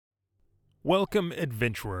Welcome,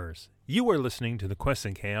 adventurers. You are listening to the Quests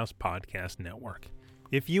and Chaos Podcast Network.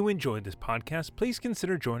 If you enjoyed this podcast, please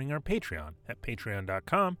consider joining our Patreon at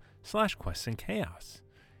patreon.com/questsandchaos.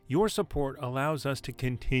 Your support allows us to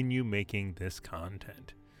continue making this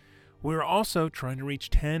content. We're also trying to reach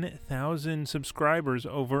 10,000 subscribers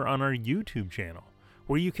over on our YouTube channel,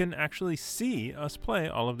 where you can actually see us play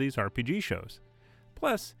all of these RPG shows.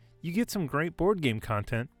 Plus, you get some great board game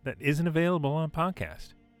content that isn't available on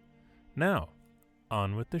podcast. Now,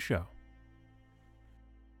 on with the show.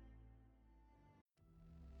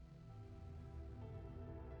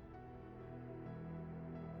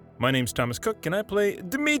 My name's Thomas Cook, and I play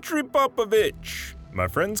Dmitri Popovich. My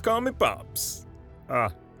friends call me Pops.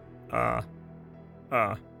 I'm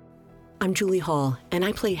Julie Hall, and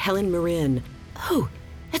I play Helen Marin. Oh,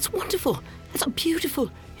 that's wonderful. That's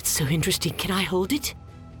beautiful. It's so interesting. Can I hold it?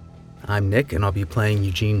 I'm Nick, and I'll be playing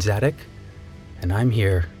Eugene Zadek, and I'm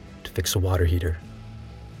here to fix a water heater.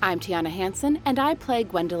 I'm Tiana Hansen, and I play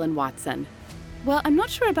Gwendolyn Watson. Well, I'm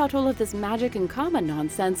not sure about all of this magic and karma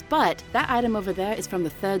nonsense, but that item over there is from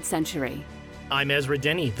the 3rd century. I'm Ezra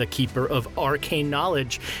Denny, the keeper of arcane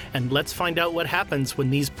knowledge, and let's find out what happens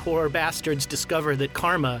when these poor bastards discover that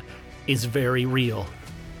karma is very real.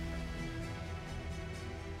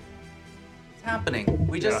 It's happening.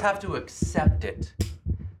 We just have to accept it.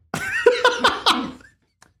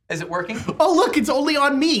 Is it working? Oh, look, it's only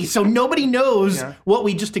on me, so nobody knows what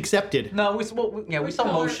we just accepted. No, we saw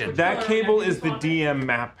motion. That cable is the DM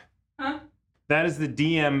map. Huh? That is the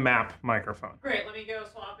DM map microphone. Great, let me go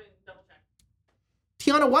swap and double check.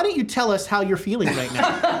 Tiana, why don't you tell us how you're feeling right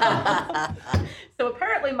now? So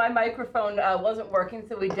apparently my microphone wasn't working,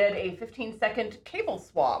 so we did a 15-second cable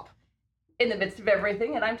swap in the midst of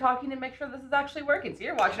everything, and I'm talking to make sure this is actually working. So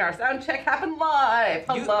you're watching our sound check happen live.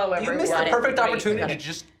 Hello, everyone. You missed the perfect opportunity to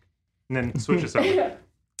just... And then switch us over.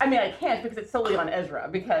 I mean, I can't because it's solely on Ezra,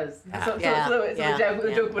 because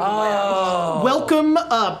the joke wouldn't land. Welcome,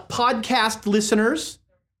 podcast listeners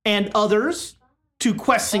and others, to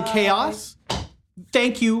Quests and Chaos.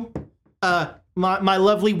 Thank you. My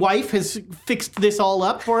lovely wife has fixed this all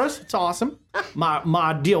up for us. It's awesome.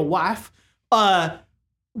 My dear wife.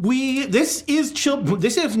 This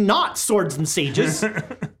is not Swords and Sages.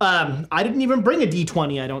 I didn't even bring a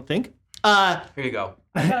D20, I don't think. Here you go.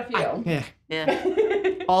 I got a few.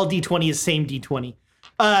 Yeah. All D20 is same D20.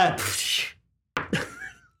 I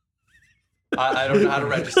don't know how to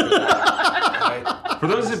register that. Right? For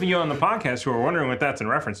those of you on the podcast who are wondering what that's in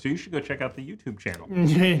reference to, you should go check out the YouTube channel.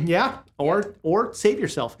 Yeah, or save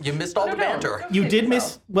yourself. You missed all the banter. You did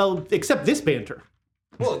miss, well, except this banter.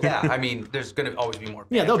 Well, yeah, I mean, there's going to always be more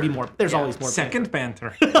banter. Yeah, there'll be more. There's always more Second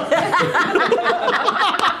banter.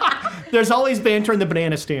 There's always banter in the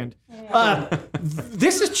banana stand.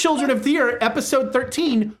 This is Children of the Year, episode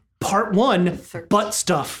 13, part 1, butt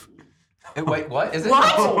stuff. Wait, what? Is it? What?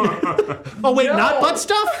 Oh, wait, not butt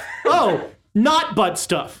stuff? Oh, not butt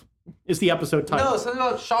stuff is the episode title. No, something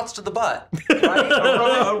about shots to the butt. Right?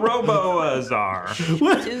 A Robo-Czar.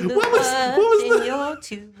 What was the...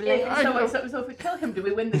 So if we kill him, do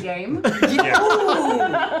we win the game? Oh,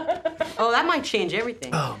 that might change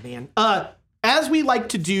everything. Oh, man. As we like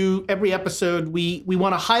to do every episode, we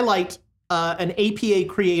want to highlight an APA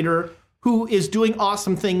creator who is doing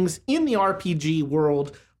awesome things in the RPG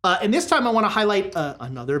world. And this time I want to highlight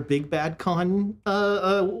another Big Bad Con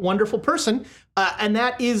wonderful person, and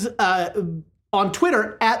that is on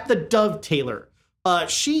Twitter at the Dovetailer.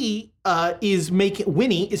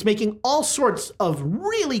 Winnie is making all sorts of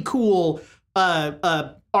really cool RPG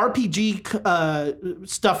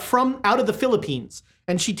stuff from out of the Philippines.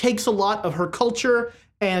 And she takes a lot of her culture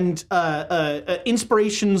and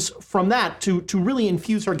inspirations from that to really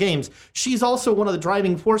infuse her games. She's also one of the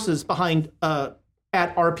driving forces behind at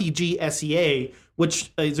RPG SEA,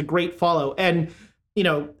 which is a great follow. And, you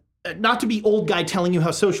know, not to be old guy telling you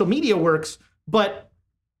how social media works, but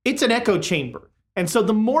it's an echo chamber. And so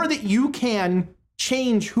the more that you can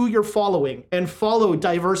change who you're following and follow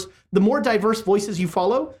the more diverse voices you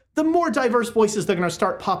follow, the more diverse voices that are going to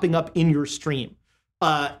start popping up in your stream.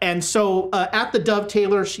 And so at the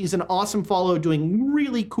Dovetailer, she's an awesome follow doing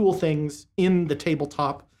really cool things in the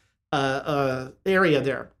tabletop area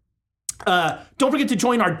there. Don't forget to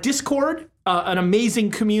join our Discord, an amazing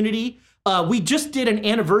community. We just did an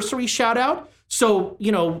anniversary shout out. So,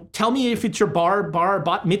 you know, tell me if it's your bar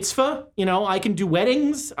bat mitzvah. You know, I can do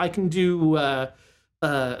weddings. I can do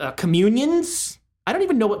communions. I don't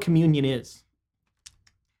even know what communion is.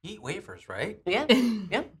 Eat wafers, right? Yeah. I'm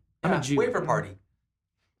a Jew. Wafer party.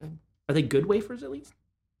 Are they good wafers at least?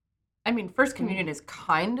 I mean, First Communion is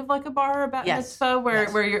kind of like a bar bat mitzvah,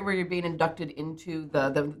 where you're being inducted into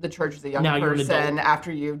the church as a young person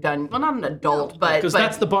after you've done not an adult, but because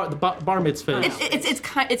that's the bar mitzvah. It's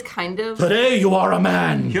kind of. Today you are a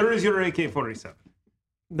man. Here is your AK-47.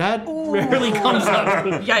 That rarely comes up.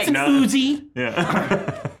 Yikes. It's an Uzi.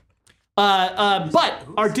 Yeah. But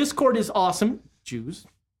our Discord is awesome. Jews,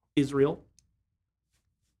 Israel.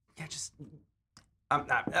 Yeah, just.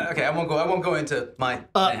 Okay, I won't go into my.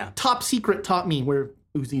 Top Secret taught me where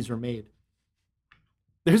Uzis are made.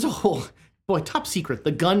 There's a whole Top Secret,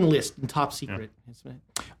 the gun list in Top Secret.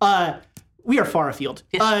 Yeah. We are far afield.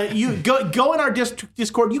 You go in our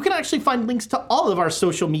Discord. You can actually find links to all of our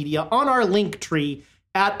social media on our link tree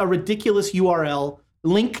at a ridiculous URL,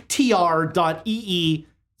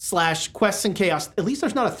 linktr.ee/quests and chaos. At least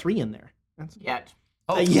there's not a 3 in there. Yet.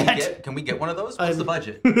 Oh, can we get one of those? What's the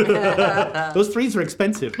budget? Those 3s are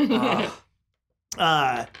expensive.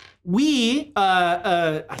 I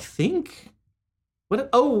think. What?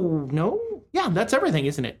 Oh no! Yeah, that's everything,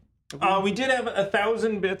 isn't it? We did have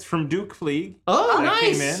 1,000 bits from Duke Fleeg. Oh, that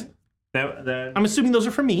nice! Came in. That I'm assuming those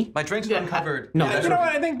are for me. My drinks are uncovered. No, you know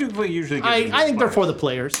what? I think Duke Fleeg usually. Gives I think they're for the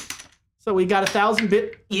players. So we got 1,000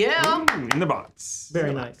 bit. Yeah. In the box.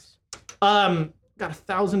 Very nice. Got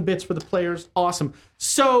 1,000 bits for the players. Awesome.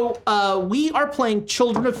 So we are playing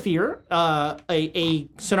Children of Fear, a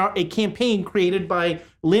campaign created by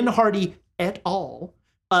Lynn Hardy et al.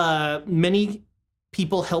 Many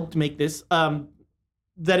people helped make this.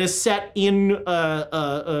 That is set in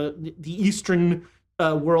the Eastern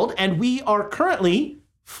world, and we are currently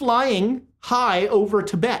flying high over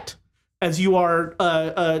Tibet as you are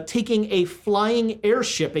taking a flying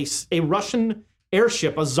airship, a Russian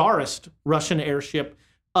airship, a Tsarist Russian airship,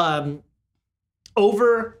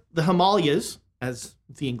 over the Himalayas, as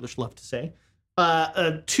the English love to say,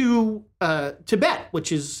 to Tibet, which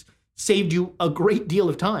has saved you a great deal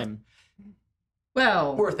of time.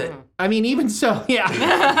 Well, worth it. I mean, even so,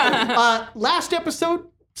 yeah. Last episode,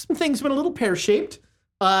 some things went a little pear-shaped.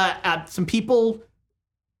 Some people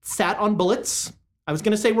sat on bullets. I was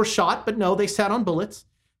going to say were shot, but no, they sat on bullets.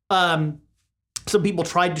 Some people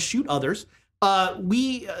tried to shoot others.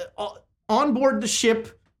 We on board the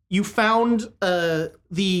ship, you found the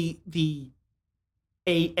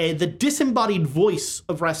disembodied voice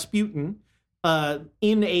of Rasputin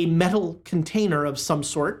in a metal container of some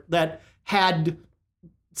sort that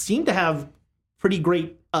seemed to have pretty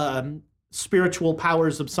great spiritual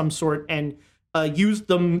powers of some sort, and used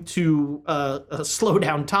them to slow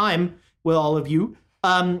down time with all of you.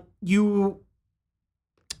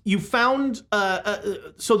 You found,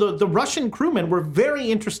 so the Russian crewmen were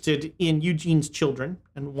very interested in Eugene's children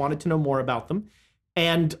and wanted to know more about them.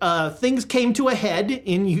 And things came to a head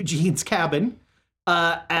in Eugene's cabin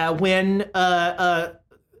when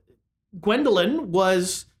Gwendolyn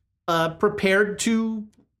was prepared to,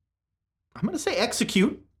 I'm going to say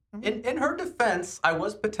execute. In her defense, I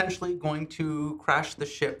was potentially going to crash the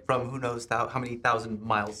ship from who knows how many thousand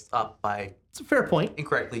miles up by... It's a fair point.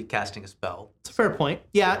 Incorrectly casting a spell. It's a fair point.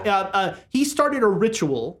 Yeah, he started a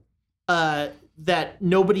ritual that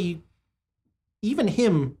nobody, even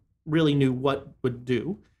him, really knew what would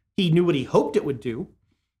do. He knew what he hoped it would do.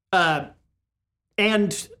 And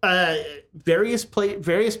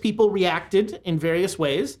various people reacted in various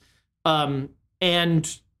ways. And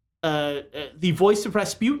the voice of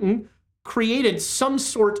Rasputin created some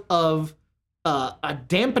sort of a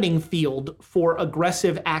dampening field for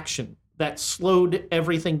aggressive action that slowed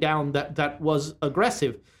everything down that was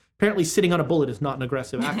aggressive. Apparently sitting on a bullet is not an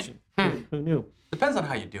aggressive action. Who knew? Depends on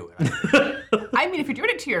how you do it. I mean, if you're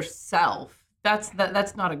doing it to yourself, that's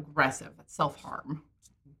not aggressive. That's self-harm.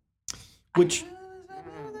 Which...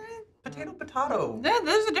 Potato. Yeah,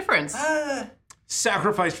 there's a difference.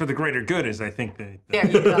 Sacrifice for the greater good is, I think, there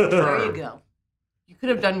you go. There you go. You could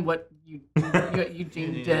have done what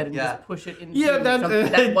Eugene did and just push it into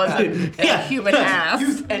something that wasn't a human ass.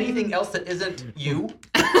 Use anything else that isn't you.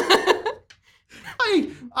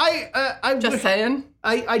 I'm just saying.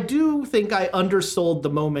 I do think I undersold the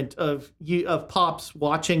moment of Pops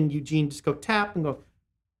watching Eugene just go tap and go,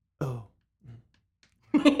 oh,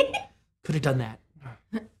 could have done that.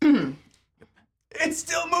 It's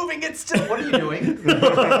still moving. It's still. What are you doing?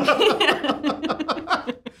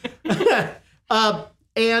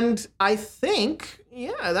 And I think,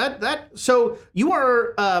 that. So you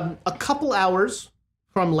are a couple hours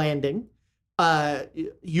from landing.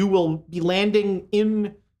 You will be landing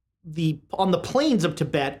on the plains of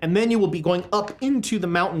Tibet, and then you will be going up into the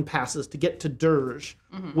mountain passes to get to Derge,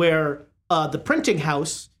 where the printing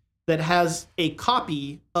house that has a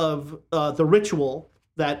copy of the ritual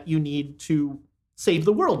that you need to save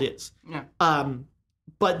the world is. Yeah.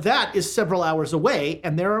 But that is several hours away,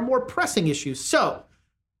 and there are more pressing issues. So,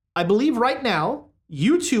 I believe right now,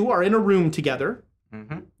 you two are in a room together.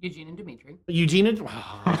 Mm-hmm. Eugene and Dimitri. Eugene and...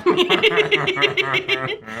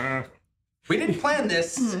 We didn't plan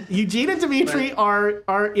this. Eugene and Dimitri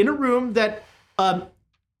are in a room that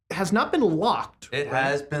has not been locked. It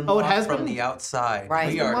has been Oh, it locked has from been? the outside.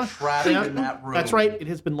 Right. We It's been are locked. trapped Yeah. in that room. That's right. It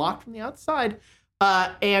has been locked from the outside.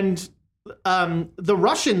 And the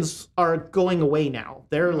Russians are going away now.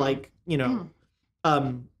 They're like,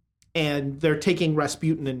 and they're taking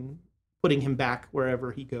Rasputin and putting him back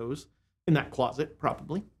wherever he goes, in that closet,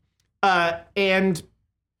 probably. And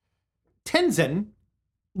Tenzin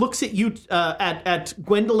looks at you, at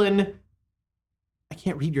Gwendolyn. I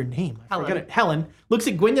can't read your name. I forget it. Helen looks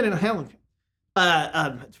at Gwendolyn and Helen.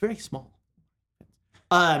 It's very small.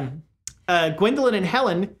 Gwendolyn and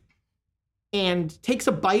Helen, and takes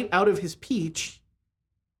a bite out of his peach,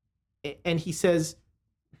 and he says,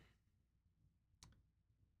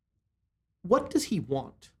 "What does he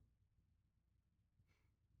want?"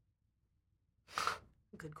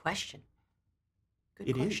 Good question. Good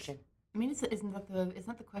It is. question. I mean, isn't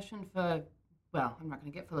that the question for? Well, I'm not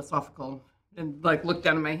going to get philosophical and like look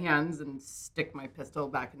down at my hands and stick my pistol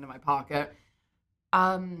back into my pocket.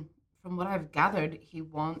 From what I've gathered, he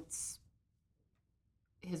wants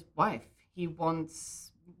his wife. He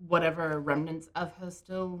wants whatever remnants of her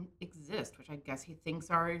still exist, which I guess he thinks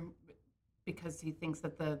are because he thinks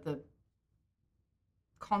that the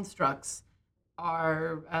constructs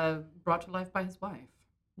are brought to life by his wife.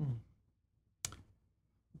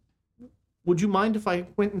 Would you mind if I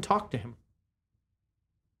went and talked to him?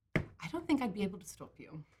 I don't think I'd be able to stop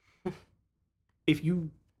you. If you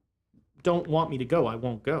don't want me to go, I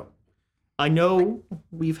won't go. I know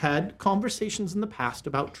we've had conversations in the past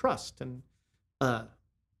about trust, and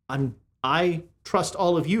I trust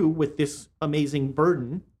all of you with this amazing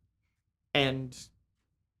burden, and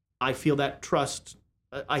I feel that trust.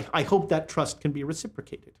 I hope that trust can be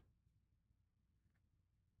reciprocated.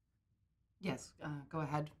 Yes, go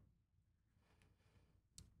ahead.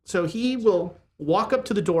 So he will walk up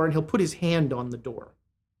to the door and he'll put his hand on the door.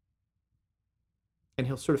 And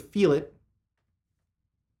he'll sort of feel it.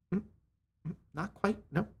 Not quite,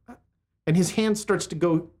 no. And his hand starts to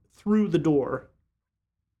go through the door.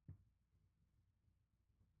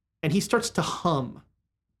 And he starts to hum.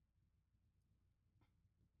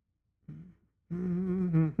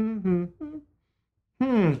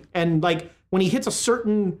 And like when he hits a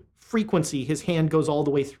certain frequency, his hand goes all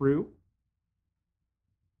the way through.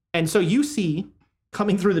 And so you see,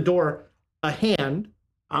 coming through the door, a hand.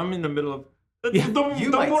 I'm in the middle of Yeah,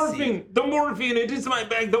 might morphine. The morphine. It is my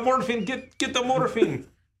bag. The morphine. Get the morphine.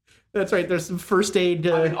 That's right. There's some first aid.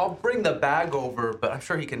 I mean, I'll bring the bag over, but I'm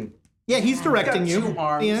sure he can. Yeah, he's directing He's got you. two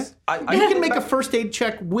arms. Yeah. I You can make a first aid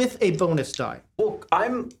check with a bonus die. Well,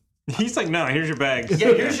 He's like, no, here's your bag.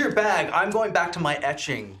 Yeah, here's your bag. I'm going back to my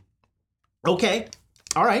etching. Okay.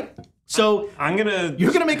 All right. So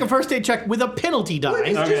you're gonna make a first aid check with a penalty die.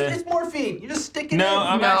 It's morphine. You just stick it in.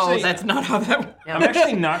 That's not how that works. I'm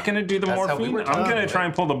actually not going to do the That's how we morphine. were I'm taught. going to try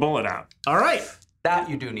and pull the bullet out. All right. That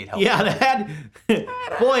you do need help. Yeah, that.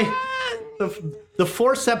 Boy, the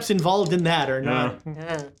forceps involved in that are not.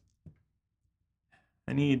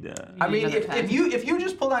 I need. I mean, if you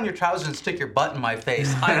just pull down your trousers and stick your butt in my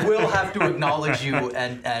face, I will have to acknowledge you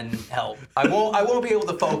and help. I won't be able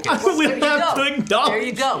to focus. We'll have to acknowledge There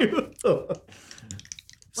you go. you.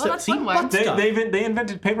 Well, that's one way. butt stuff. They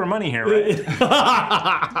invented paper money here, right?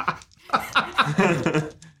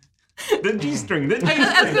 The G-string. The G-string.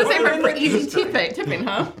 I was going to say for easy tipping,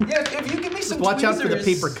 huh? Yeah, if you give me some Watch out for the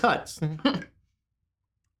tweezers- paper cuts.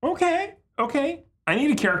 Okay. I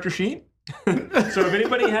need a character sheet. So if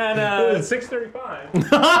anybody had 635.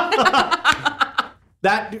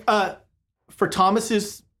 That for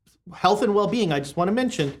Thomas's health and well-being, I just want to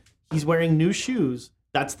mention he's wearing new shoes.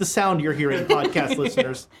 That's the sound you're hearing, podcast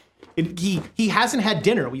listeners. He hasn't had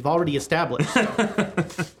dinner. We've already established.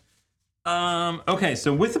 Okay,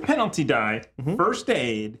 so with the penalty die, first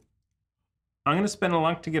aid, I'm going to spend a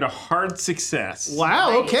luck to get a hard success.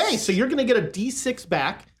 Wow. Okay, so you're gonna get a D6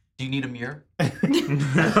 back. Do you need a mirror? No.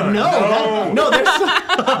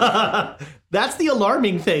 That's the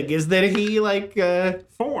alarming thing. Is that he like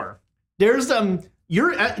 4. there's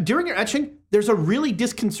during your etching, there's a really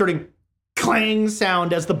disconcerting clang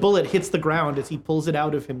sound as the bullet hits the ground as he pulls it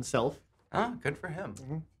out of himself. Ah, good for him.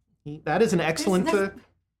 That is an excellent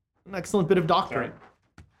bit of doctoring.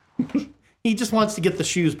 He just wants to get the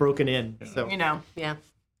shoes broken in. So Yeah.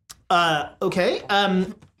 okay.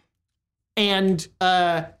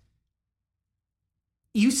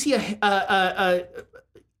 you see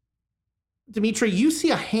Dimitri, you see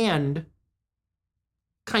a hand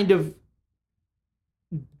kind of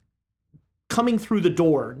coming through the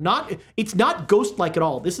door. It's not ghost-like at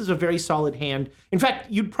all. This is a very solid hand. In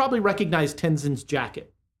fact, you'd probably recognize Tenzin's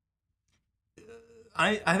jacket.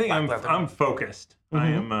 I think I'm focused. I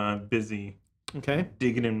am busy. Okay.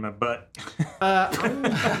 Digging in my butt.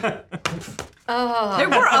 There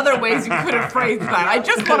were other ways you could have phrased that. I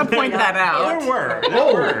just want to point that out. There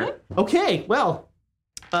were. Okay, well,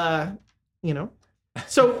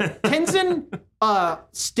 So Tenzin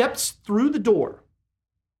steps through the door.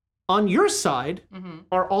 On your side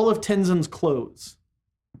are all of Tenzin's clothes.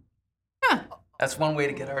 That's one way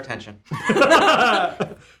to get our attention.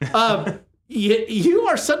 You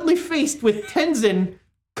are suddenly faced with Tenzin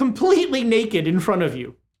completely naked in front of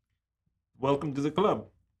you. Welcome to the club.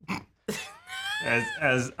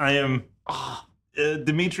 As I am,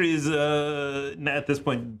 Dimitri is at this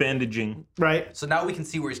point bandaging. Right. So now we can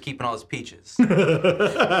see where he's keeping all his peaches.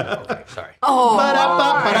 Okay, sorry.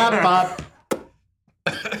 Ba-da-ba-ba-da-ba.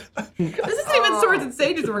 This isn't even Swords and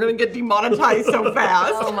Sages. We're gonna get demonetized so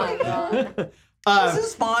fast. Oh my god. This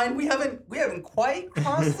is fine. We haven't quite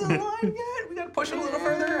crossed the line yet. We gotta push it a little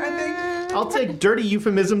further, I think. I'll take dirty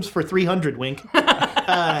euphemisms for 300, Wink.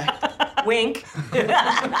 Wink.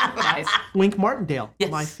 Nice. Wink Martindale, Yes.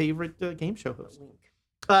 my favorite game show host.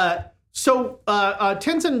 So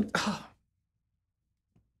Tenzin,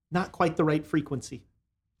 not quite the right frequency.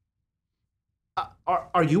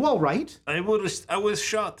 Are you all right? I was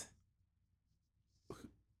shot.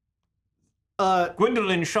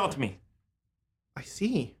 Gwendolyn shot me. I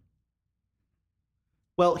see.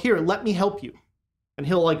 Well, here, let me help you. And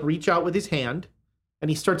he'll reach out with his hand, and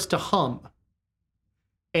he starts to hum.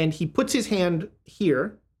 And he puts his hand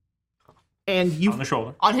here, and you On the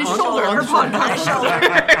shoulder. On his shoulder. on Her the shoulder.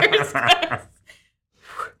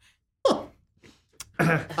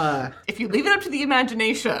 podcast. If you leave it up to the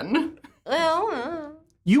imagination. Well,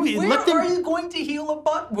 you Where let them. are you going to heal a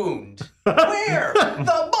butt wound? Where?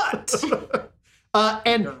 The butt.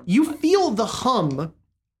 And you feel the hum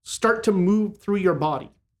start to move through your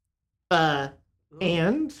body.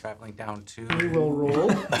 And Traveling down to. we will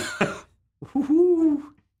roll. Woohoo.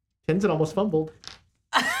 Tenzin almost fumbled.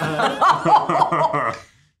 well.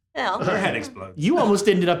 Her head explodes. You almost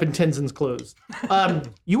ended up in Tenzin's clothes.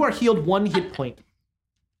 You are healed 1 hit point.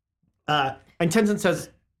 And Tenzin says,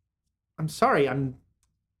 I'm sorry, I'm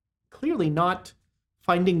clearly not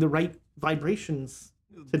finding the right vibrations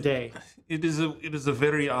today. It is a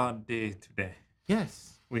very odd day today.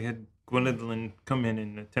 Yes. We had Gwendolyn come in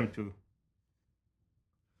and attempt to,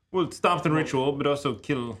 stop the ritual, but also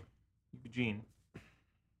kill Eugene.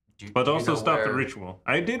 But also stop the ritual.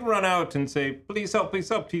 I did run out and say, please help,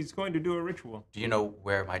 he's going to do a ritual. Do you know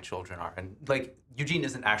where my children are? And Eugene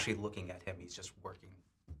isn't actually looking at him; he's just working.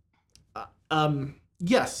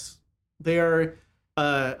 Yes. They're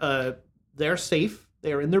safe.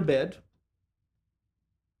 They're in their bed.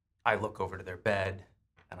 I look over to their bed,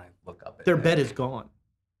 and I look up at Their bed is gone.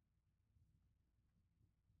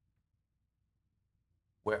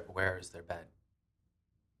 Where is their bed?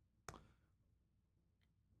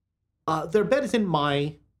 Their bed is in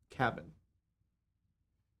my cabin.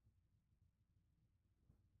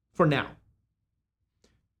 For now.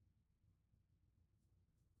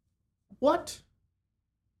 What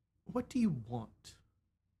do you want?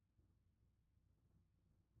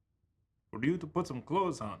 For you to put some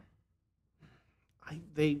clothes on.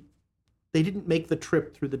 They didn't make the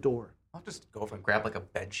trip through the door. I'll just go over and grab a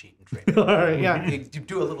bed sheet and drape it. All right, yeah. You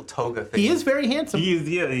do a little toga thing. He is very handsome.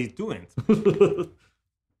 He's doing it.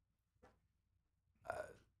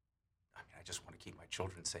 I just want to keep my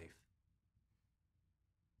children safe.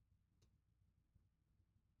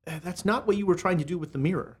 That's not what you were trying to do with the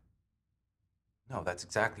mirror. No, that's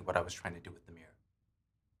exactly what I was trying to do with the mirror.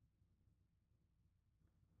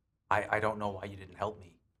 I don't know why you didn't help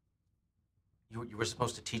me. You were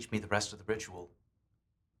supposed to teach me the rest of the ritual.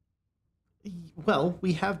 Well,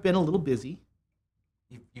 we have been a little busy.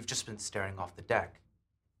 You've just been staring off the deck.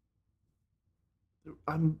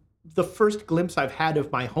 The first glimpse I've had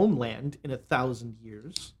of my homeland in 1,000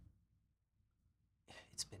 years.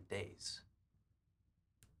 It's been days.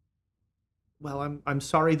 Well, I'm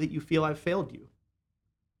sorry that you feel I've failed you.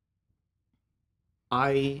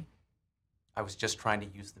 I was just trying to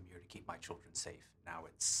use the mirror to keep my children safe. Now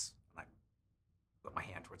I put my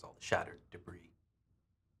hand towards all the shattered debris.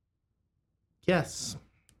 Yes.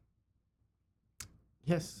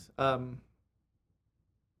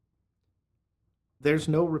 There's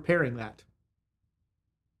no repairing that.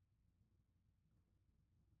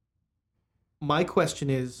 My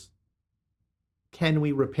question is, can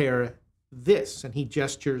we repair this? And he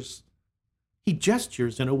gestures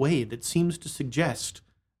in a way that seems to suggest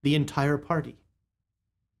the entire party.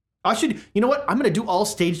 You know what? I'm going to do all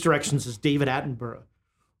stage directions as David Attenborough.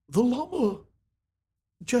 The llama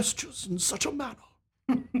gestures in such a manner.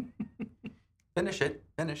 Finish it.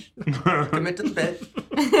 Finish. Commit to the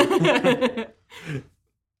bit.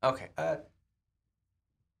 Okay.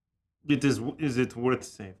 Is it worth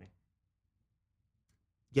saving?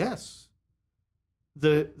 Yes.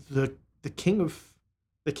 The king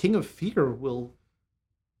of fear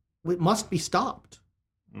it must be stopped.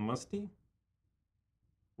 Must he?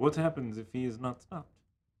 What happens if he is not stopped?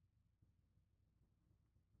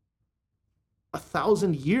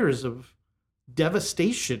 1,000 years of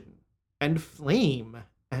devastation and flame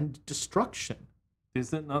and destruction. Is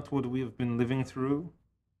that not what we have been living through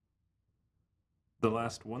the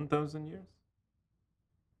last 1,000 years?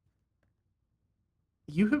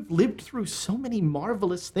 You have lived through so many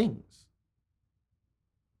marvelous things.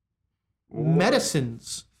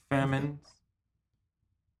 Medicines. Famines.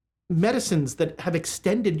 Medicines that have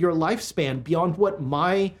extended your lifespan beyond what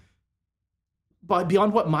my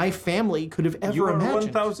family could have ever You are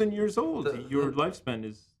imagined. 1,000 years old. Your lifespan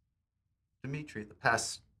is... Dimitri, the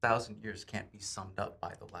past 1,000 years can't be summed up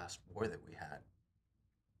by the last war that we had.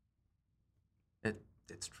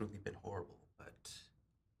 It's truly been horrible, but...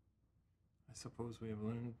 I suppose we have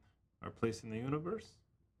learned our place in the universe.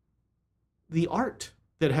 The art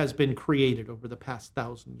that has been created over the past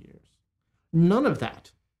 1,000 years. None of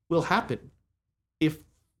that will happen if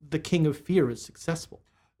the King of Fear is successful.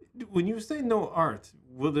 When you say no art,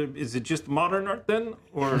 is it just modern art then?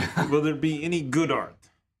 Or will there be any good art?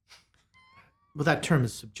 Well, that term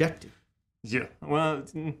is subjective. Yeah, well,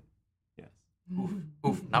 yes.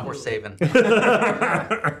 Oof, not worth saving.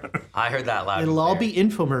 I heard that loud. It'll all be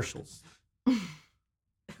infomercials.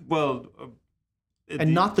 Well...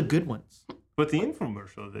 and not the good ones. But the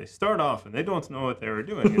infomercial, they start off and they don't know what they are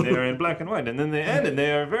doing. And they are in black and white. And then they end and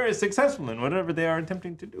they are very successful in whatever they are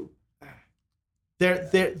attempting to do.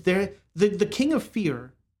 The King of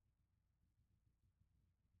Fear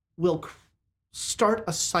will start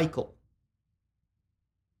a cycle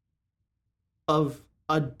of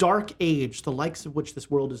a dark age, the likes of which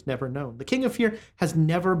this world has never known. The King of Fear has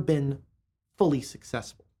never been fully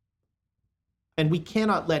successful. And we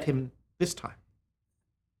cannot let him this time.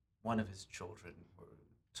 One of his children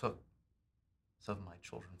took some of my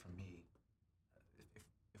children from me.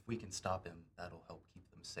 If we can stop him, that'll help keep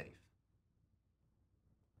them safe.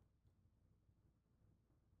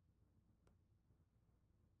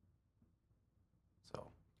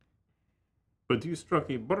 So. But you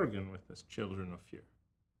struck a bargain with this children of fear.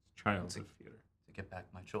 Child of fear. To get back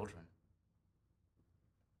my children.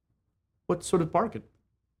 What sort of bargain?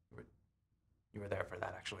 You were there for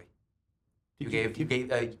that, actually. He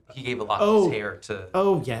gave a lot of his hair to...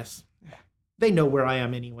 Oh, yes. They know where I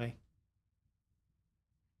am anyway.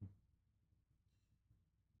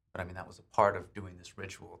 But I mean, that was a part of doing this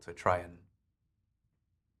ritual to try and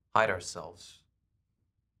hide ourselves.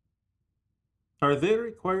 Are they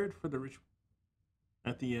required for the ritual?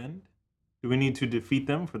 At the end? Do we need to defeat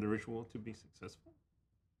them for the ritual to be successful?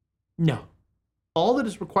 No. All that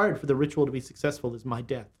is required for the ritual to be successful is my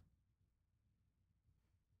death.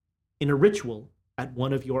 In a ritual at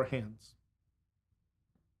one of your hands.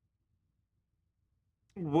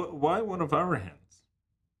 Why one of our hands?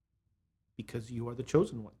 Because you are the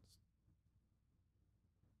chosen ones.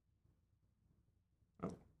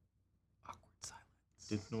 Oh. Awkward silence.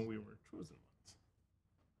 Didn't know we were chosen ones.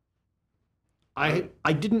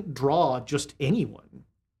 I didn't draw just anyone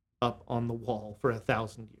up on the wall for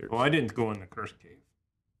 1,000 years. Oh, I didn't go in the cursed cave.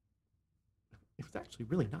 It was actually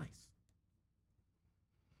really nice.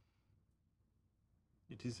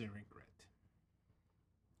 It is a regret.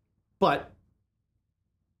 But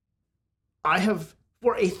I have,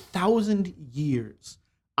 for 1,000 years,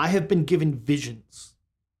 I have been given visions.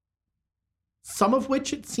 Some of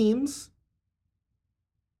which, it seems,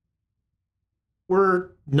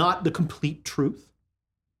 were not the complete truth.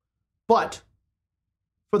 But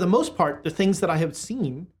for the most part, the things that I have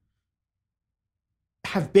seen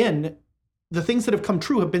have been, the things that have come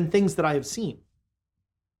true have been things that I have seen.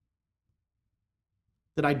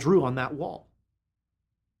 That I drew on that wall.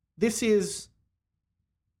 This is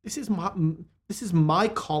my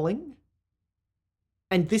calling,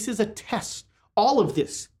 and this is a test. All of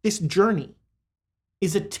this journey,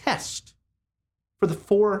 is a test for the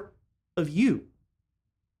four of you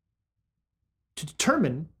to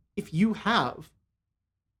determine if you have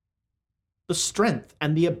the strength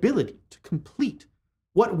and the ability to complete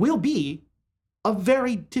what will be a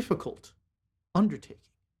very difficult undertaking.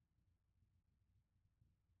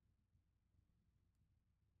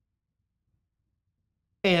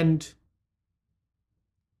 And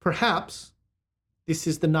perhaps this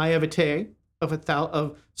is the naivete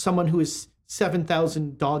of someone who is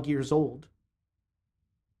 7,000 dog years old.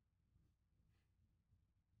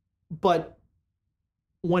 But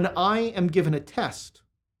when I am given a test,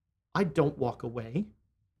 I don't walk away.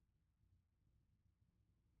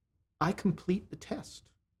 I complete the test.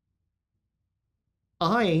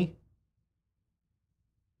 I,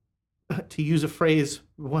 to use a phrase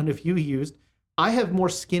one of you used, I have more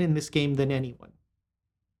skin in this game than anyone.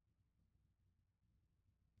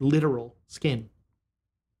 Literal skin.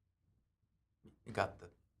 You got the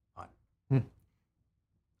pun.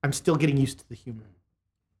 I'm still getting used to the humor.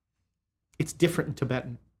 It's different in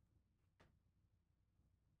Tibetan.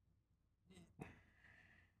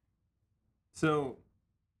 So,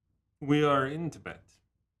 we are in Tibet.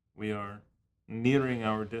 We are nearing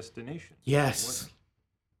our destination. Yes.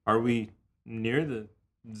 Are we near the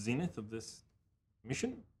zenith of this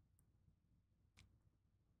mission?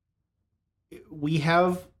 We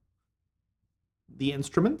have the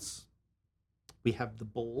instruments. We have the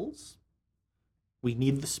bowls. We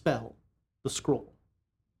need the spell, the scroll.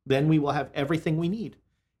 Then we will have everything we need.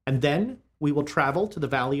 And then we will travel to the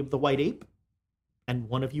Valley of the White Ape, and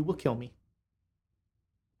one of you will kill me.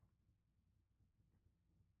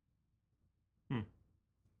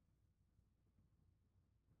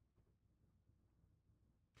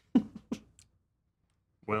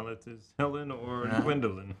 Well, it is Helen or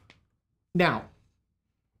Gwendolyn. Now,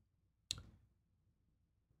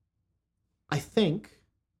 I think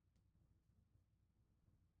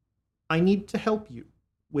I need to help you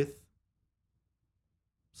with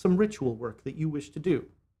some ritual work that you wish to do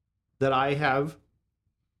that I have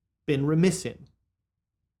been remiss in.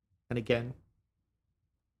 And again,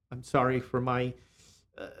 I'm sorry for my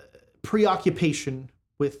preoccupation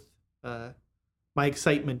with my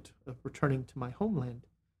excitement of returning to my homeland.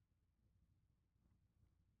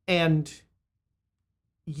 And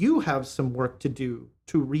you have some work to do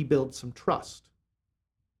to rebuild some trust.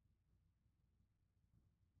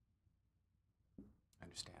 I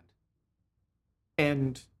understand.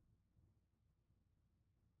 And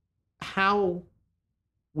how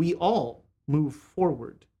we all move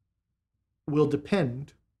forward will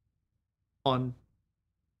depend on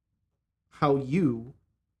how you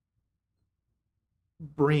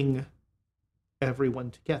bring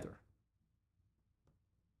everyone together.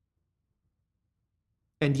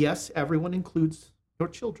 And yes, everyone includes your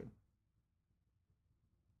children.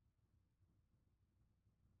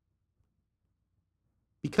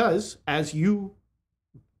 Because, as you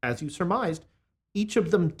surmised, each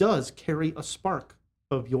of them does carry a spark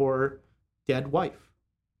of your dead wife.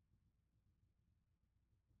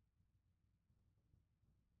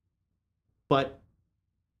 But,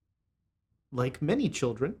 like many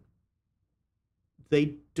children,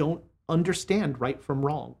 they don't understand right from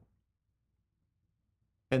wrong.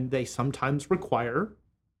 And they sometimes require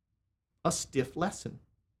a stiff lesson.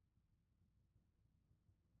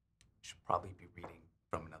 You should probably be reading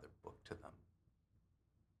from another book to them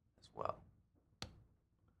as well.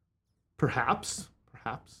 Perhaps.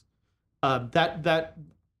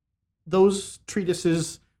 Those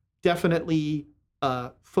treatises definitely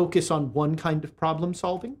focus on one kind of problem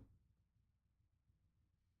solving.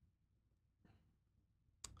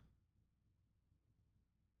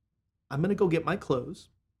 I'm gonna go get my clothes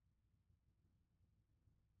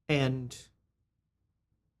and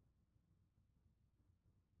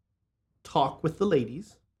talk with the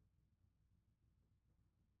ladies.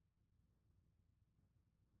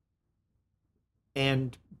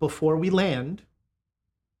 And before we land,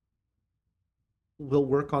 we'll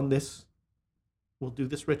work on this. We'll do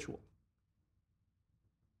this ritual.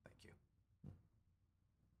 Thank you.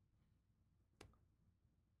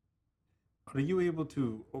 Are you able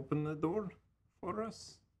to open the door for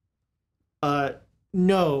us?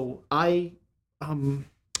 No, I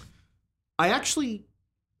actually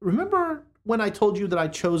remember when I told you that I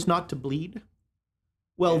chose not to bleed?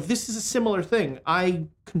 Well, this is a similar thing. I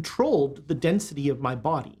controlled the density of my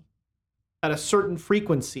body at a certain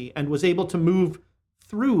frequency and was able to move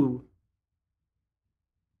through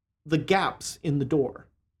the gaps in the door.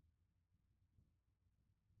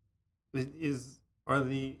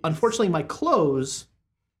 Unfortunately, my clothes...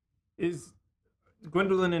 Is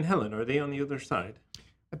Gwendolyn and Helen, are they on the other side?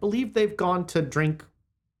 I believe they've gone to drink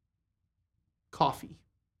coffee.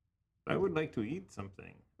 I would like to eat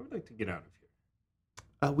something. I would like to get out of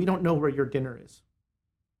here. We don't know where your dinner is.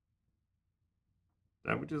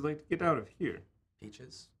 I would just like to get out of here.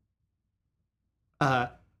 Peaches?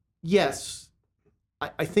 Yes.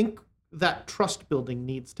 I think that trust building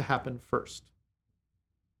needs to happen first.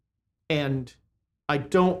 And I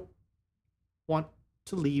don't want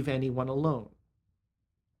to leave anyone alone.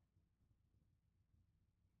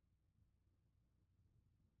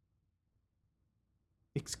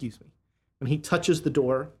 Excuse me. And he touches the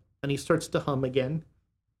door and he starts to hum again.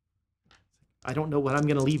 I don't know what I'm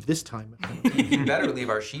going to leave this time. You better leave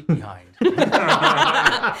our sheet behind.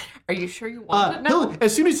 Are you sure you want it now?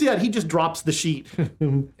 As soon as he he just drops the sheet. I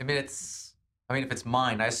mean, if it's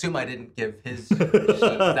mine, I assume I didn't give his sheet.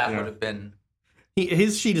 That would have been.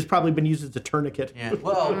 His sheet has probably been used as a tourniquet. Yeah.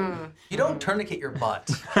 Well, you don't tourniquet your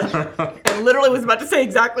butt. I literally was about to say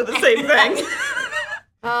exactly the same thing.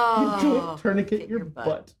 You don't tourniquet your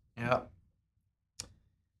butt. Yeah.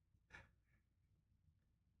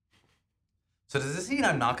 So does this mean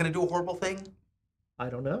I'm not going to do a horrible thing? I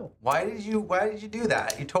don't know. Why did you do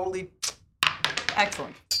that? You totally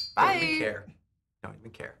Excellent. don't Bye. even care. Don't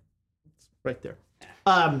even care. It's right there.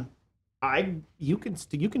 You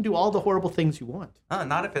can do all the horrible things you want.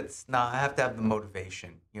 Not if it's not. I have to have the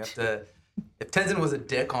motivation. You have to. If Tenzin was a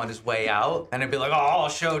dick on his way out, then it'd be like, oh, I'll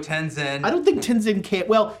show Tenzin. I don't think Tenzin can.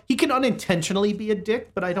 Well, he can unintentionally be a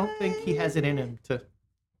dick, but I don't think he has it in him to.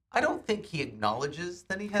 I don't think he acknowledges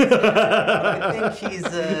that he has it. I think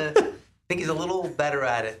he's a little better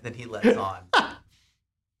at it than he lets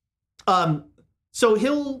on. So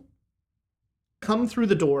he'll come through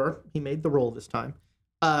the door. He made the roll this time,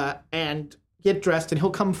 and get dressed, and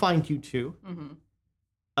he'll come find you two.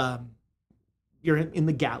 Mm-hmm. You're in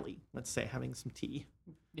the galley, let's say, having some tea.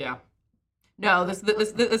 Yeah. No,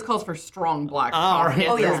 this calls for strong black All coffee right,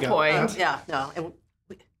 at there this we go. point. Yeah, no. And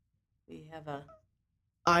we have a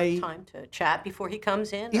time to chat before he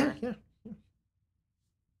comes in? Yeah.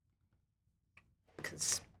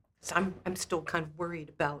 Because I'm still kind of worried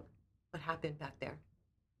about what happened back there.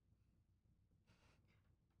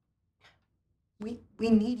 We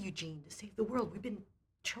need Eugene to save the world. We've been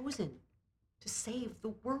chosen to save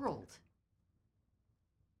the world.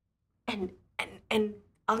 And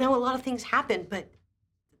I know a lot of things happen, but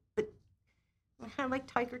I like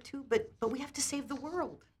Tiger too, but we have to save the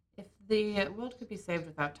world. If the world could be saved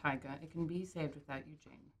without Tiger, it can be saved without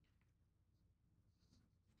Eugene.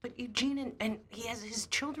 But Eugene and he has his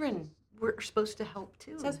children were supposed to help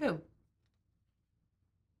too. Says who?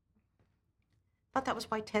 I thought that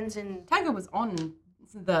was why Tenzin. Tiger was on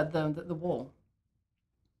the wall.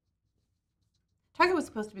 Tiger was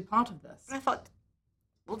supposed to be part of this. I thought,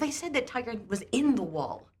 well, they said that Tiger was in the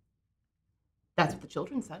wall. That's what the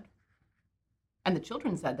children said. And the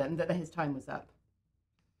children said then that his time was up.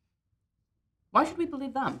 Why should we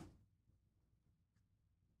believe them?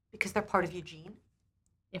 Because they're part of Eugene.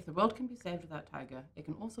 If the world can be saved without Tiger, it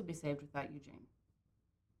can also be saved without Eugene.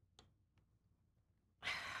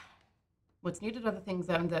 What's needed are the things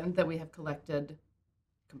that we have collected,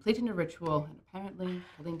 completing a ritual, and apparently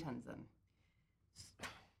killing Tenzin.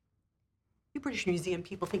 You British Museum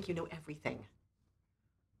people think you know everything.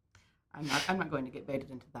 I'm not going to get baited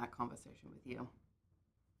into that conversation with you.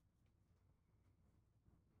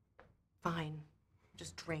 Fine.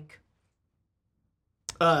 Just drink.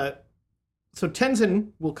 So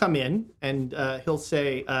Tenzin will come in and he'll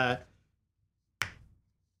say, How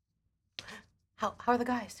are the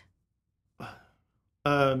guys?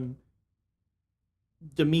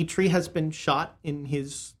 Dimitri has been shot in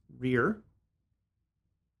his rear.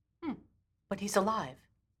 But he's alive.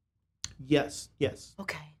 Yes.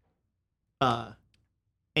 Okay.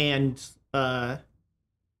 And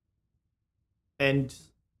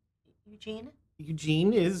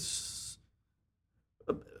Eugene is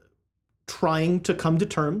trying to come to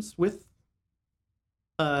terms with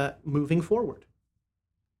moving forward.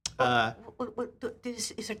 Did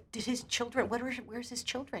his children? Where's his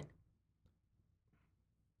children?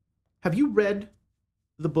 Have you read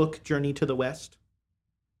the book Journey to the West?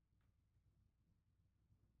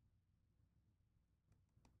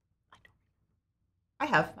 I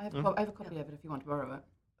have a copy of it if you want to borrow it.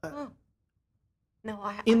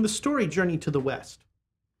 No, In the story Journey to the West,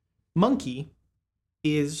 Monkey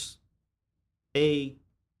is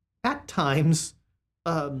at times,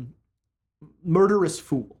 murderous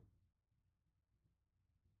fool.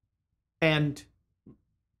 And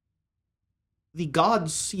the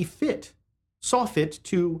gods saw fit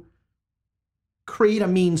to create a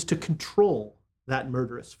means to control that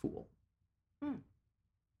murderous fool.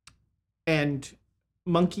 And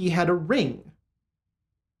Monkey had a ring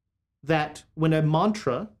that when a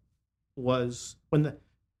mantra was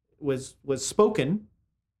spoken,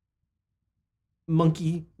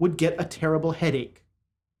 Monkey would get a terrible headache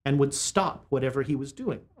and would stop whatever he was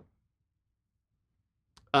doing.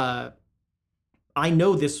 I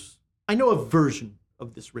know a version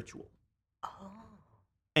of this ritual. Oh.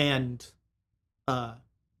 And I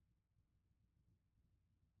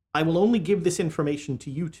will only give this information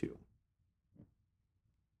to you two.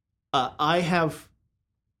 The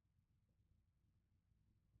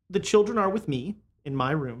children are with me in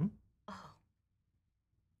my room.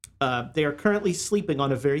 They are currently sleeping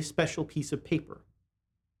on a very special piece of paper.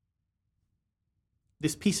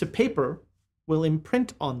 This piece of paper will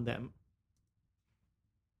imprint on them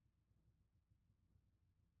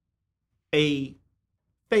a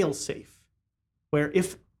failsafe, where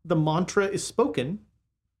if the mantra is spoken,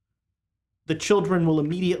 the children will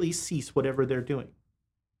immediately cease whatever they're doing.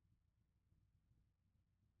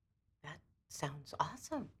 That sounds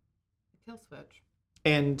awesome. A kill switch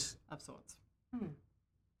And of sorts.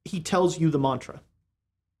 he tells you the mantra,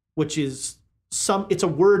 which is it's a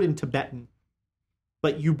word in Tibetan,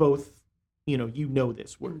 but you both, you know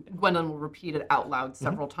this word. Gwendolyn will repeat it out loud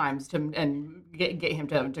several times and get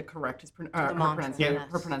him to correct his her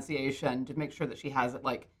pronunciation to make sure that she has it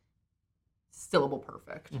like syllable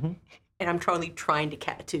perfect. And I'm trying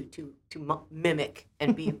to mimic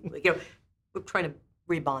and be, we're trying to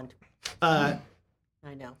rebond. I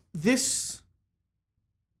know. This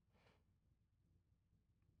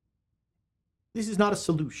is not a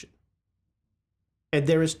solution. And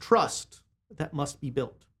there is trust that must be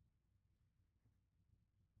built.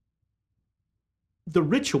 The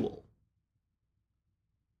ritual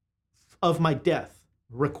of my death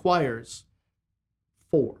requires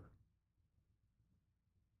 4.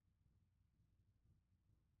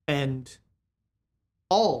 And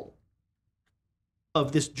all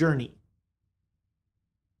of this journey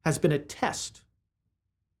has been a test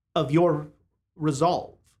of your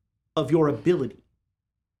resolve, of your ability.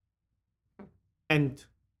 And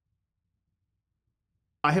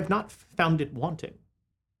I have not found it wanting.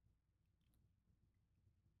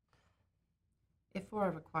 If 4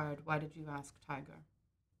 are required, why did you ask Tiger?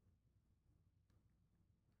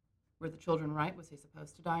 Were the children right? Was he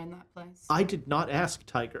supposed to die in that place? I did not ask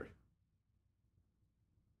Tiger.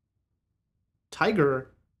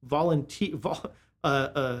 Tiger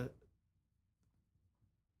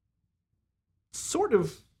sort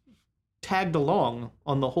of tagged along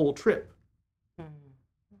on the whole trip.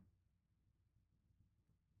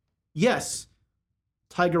 Yes,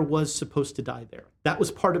 Tiger was supposed to die there. That was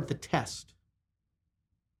part of the test.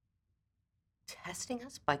 Testing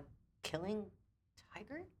us by killing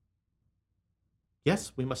Tiger?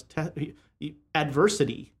 Yes, we must test.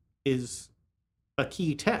 Adversity is a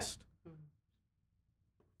key test.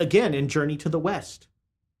 Again, in Journey to the West,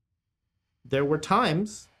 there were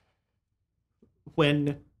times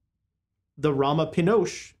when the Rama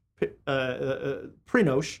Prinosh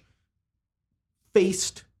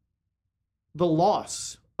faced the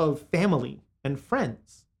loss of family and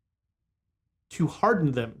friends to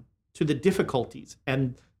harden them to the difficulties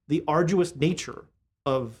and the arduous nature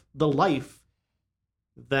of the life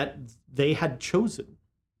that they had chosen.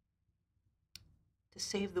 To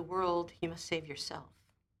save the world, you must save yourself.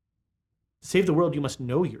 To save the world, you must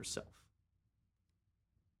know yourself.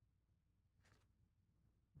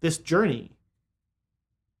 This journey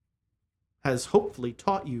has hopefully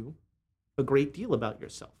taught you a great deal about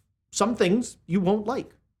yourself. Some things you won't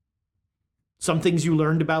like. Some things you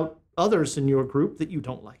learned about others in your group that you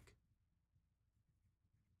don't like.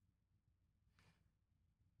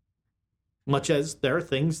 Much as there are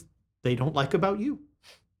things they don't like about you.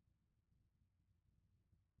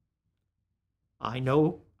 I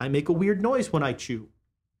know I make a weird noise when I chew.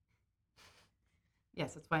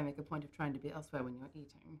 Yes, that's why I make a point of trying to be elsewhere when you're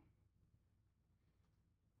eating.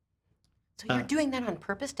 So you're doing that on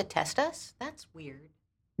purpose to test us? That's weird.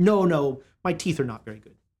 No, my teeth are not very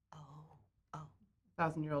good. Oh.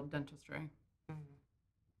 1,000-year-old dentistry.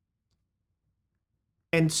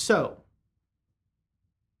 And so,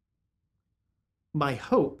 my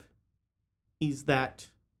hope is that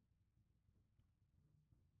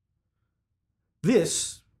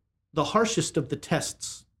this, the harshest of the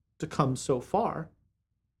tests to come so far,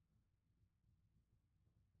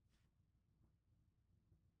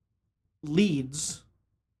 leads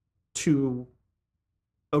to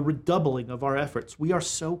a redoubling of our efforts. We are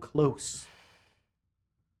so close.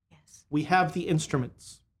 Yes. We have the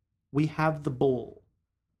instruments. We have the bowl.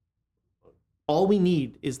 All we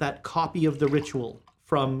need is that copy of the ritual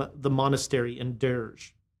from the monastery in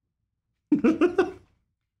Derge. That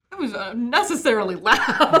was unnecessarily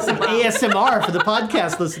loud. Some ASMR for the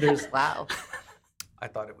podcast listeners. Wow. I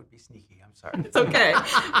thought it would be sneaky. I'm sorry. It's okay.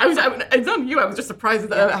 It's on you. I was just surprised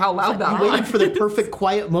at how loud that You was. waited for the perfect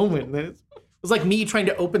quiet moment. It was like me trying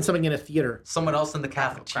to open something in a theater. Someone else in the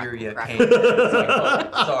cafeteria Crackle, came. It's like,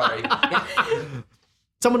 oh, sorry.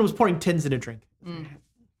 Someone was pouring tins in a drink.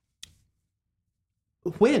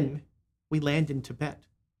 When we land in Tibet,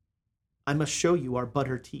 I must show you our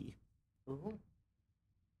butter tea. Ooh.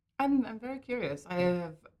 I'm very curious. I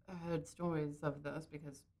have heard stories of this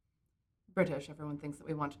because British, everyone thinks that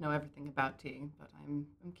we want to know everything about tea, but I'm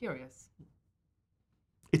curious.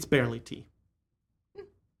 It's barely tea.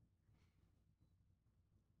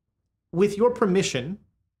 With your permission,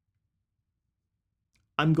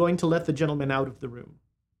 I'm going to let the gentleman out of the room.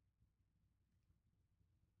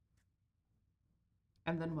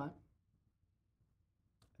 And then what?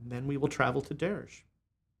 And then we will travel to Derge.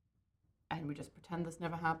 And we just pretend this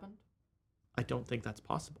never happened? I don't think that's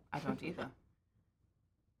possible. I don't either.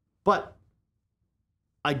 But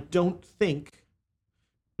I don't think...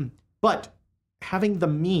 But having the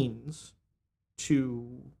means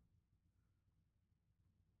to...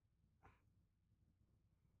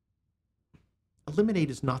 Eliminate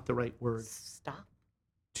is not the right word. Stop.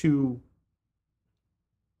 To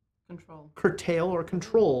Control. curtail or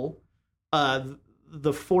control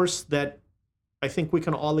the force that I think we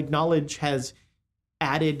can all acknowledge has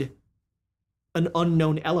added an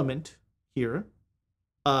unknown element here.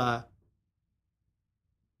 That's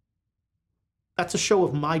a show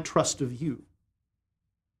of my trust of you.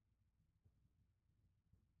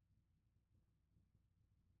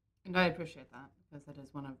 And I appreciate that, because that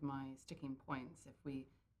is one of my sticking points. If we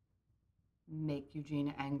make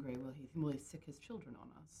Eugene angry, will he sick his children on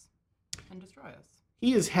us and destroy us?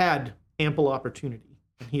 He has had ample opportunity,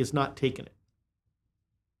 and he has not taken it.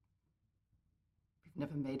 We've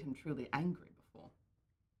never made him truly angry before.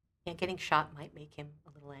 Yeah, getting shot might make him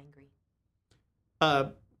a little angry.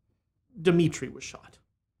 Dmitri was shot.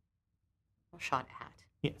 Well, shot at.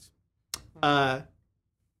 Yes.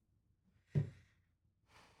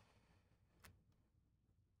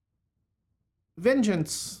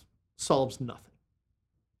 Vengeance solves nothing.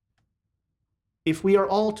 If we are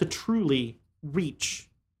all to truly reach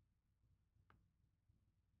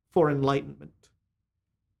for enlightenment,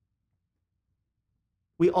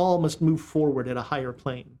 we all must move forward at a higher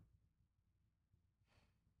plane.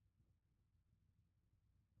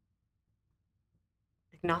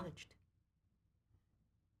 Acknowledged.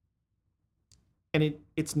 And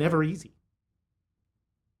it's never easy.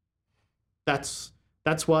 That's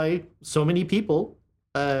why so many people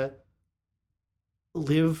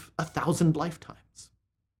live 1,000 lifetimes.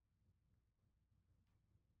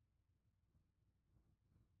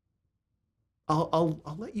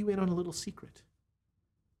 I'll let you in on a little secret.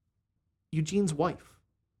 Eugene's wife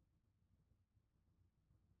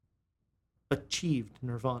achieved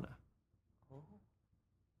nirvana.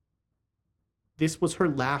 This was her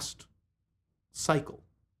last cycle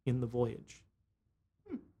in the voyage.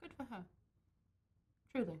 Good for her.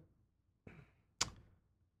 Truly.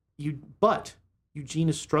 But Eugene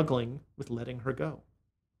is struggling with letting her go.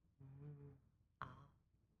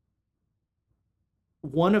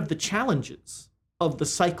 One of the challenges of the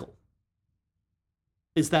cycle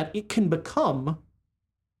is that it can become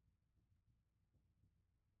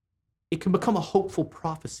a hopeful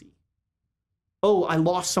prophecy. Oh, I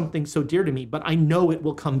lost something so dear to me, but I know it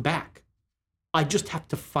will come back. I just have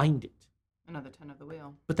to find it. Another turn of the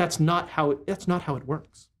wheel. But that's not how it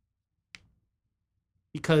works.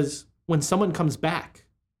 Because when someone comes back,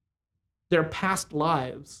 their past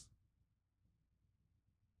lives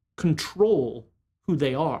control who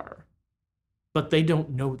they are, but they don't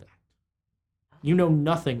know that. You know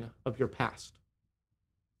nothing of your past.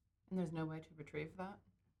 And there's no way to retrieve that?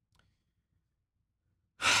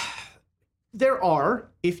 There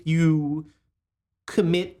are, if you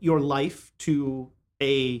commit your life to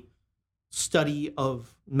a study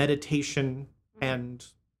of meditation and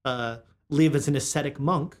live as an ascetic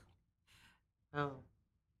monk. Oh.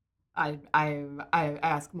 I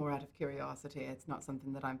ask more out of curiosity. It's not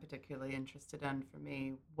something that I'm particularly interested in. For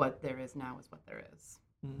me, what there is now is what there is.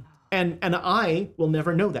 And I will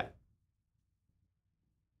never know that.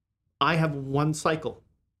 I have one cycle.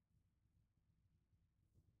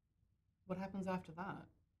 What happens after that?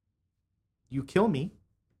 You kill me,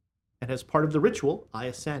 and as part of the ritual, I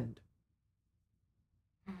ascend.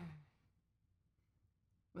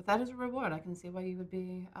 With that as a reward, I can see why you would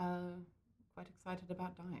be quite excited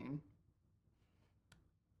about dying.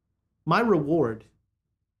 My reward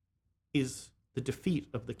is the defeat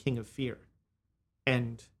of the King of Fear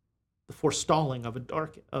and the forestalling of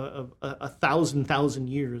a thousand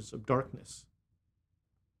years of darkness.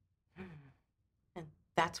 And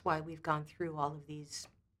that's why we've gone through all of these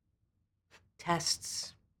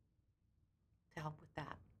tests to help with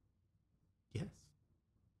that. Yes.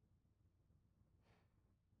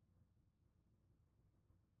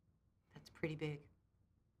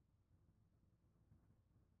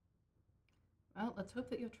 Well, let's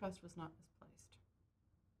hope that your trust was not misplaced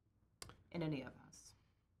in any of us.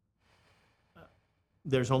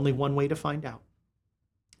 There's only one way to find out.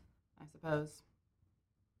 I suppose.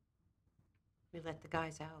 We let the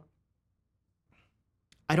guys out.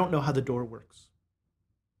 I don't know how the door works.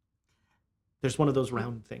 There's one of those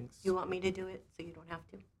round things. You want me to do it so you don't have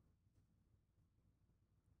to?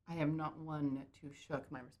 I am not one to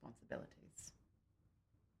shirk my responsibilities.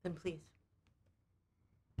 Then please.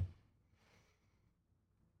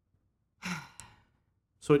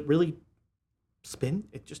 So it really spin?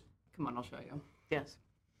 It just... Come on, I'll show you. Yes.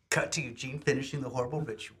 Cut to Eugene finishing the horrible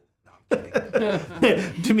ritual. No, I'm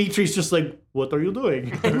kidding. Dimitri's just like, what are you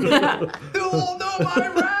doing? Oh, no, my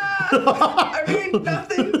wrath! I mean,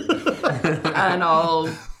 nothing. And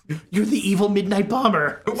I'll... You're the evil midnight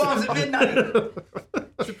bomber. Who bombs at midnight?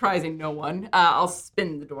 Surprising no one. I'll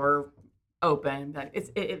spin the door open. But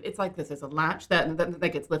it's like this. There's a latch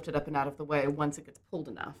that gets lifted up and out of the way once it gets pulled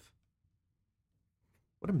enough.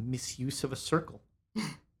 What a misuse of a circle.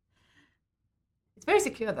 It's very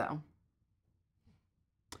secure, though.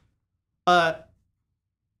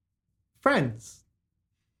 Friends,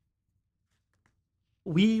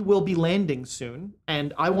 we will be landing soon,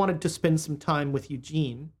 and I wanted to spend some time with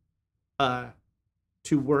Eugene to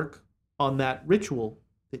work on that ritual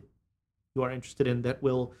that you are interested in that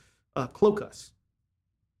will cloak us.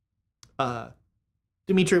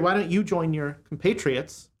 Dimitri, why don't you join your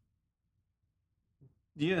compatriots?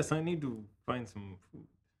 Yes, I need to find some food.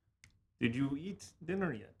 Did you eat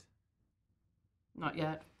dinner yet? Not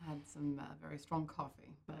yet. Had some very strong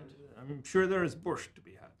coffee, but I'm sure there is borscht to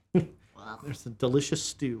be had. There's a delicious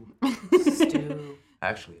stew. Stew.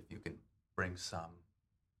 Actually, if you can bring some.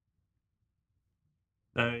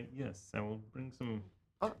 Yes, I will bring some.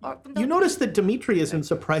 You notice that Dimitri is in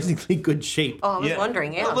surprisingly good shape. Oh, I was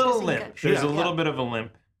wondering. Yeah, a little limp. There's a Yeah. little bit of a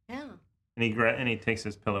limp, Yeah. and he takes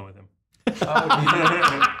his pillow with him.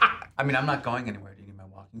 I mean, I'm not going anywhere. Do you need my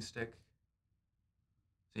walking stick?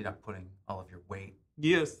 So you're not putting all of your weight.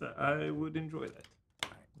 Yes, I would enjoy that.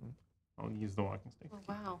 I'll use the walking stick. Oh,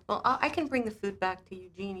 wow. Well, I can bring the food back to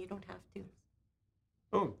Eugene. You don't have to.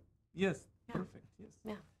 Oh, yes, Yeah. perfect. Yes.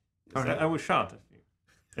 Yeah. Yes, I was shot,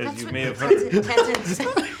 as That's you what may have heard.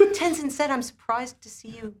 Tenzin said, I'm surprised to see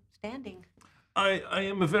you standing. I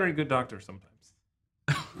am a very good doctor sometimes.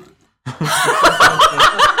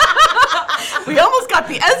 we almost got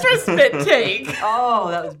the Ezra spit take. Oh,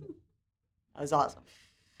 that was awesome.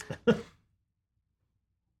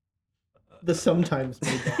 The sometimes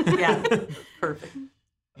made that. Yeah, perfect.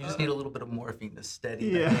 You just need a little bit of morphine to steady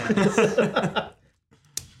Yeah. the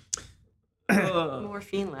hands.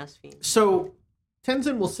 Morphine, less fiend. So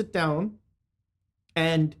Tenzin will sit down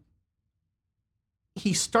and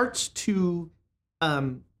he starts to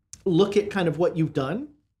look at kind of what you've done,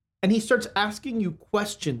 and he starts asking you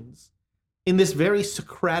questions in this very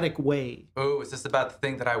Socratic way. Oh, is this about the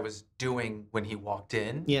thing that I was doing when he walked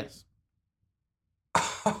in? Yes.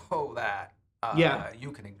 Oh, that. Yeah.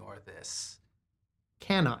 You can ignore this.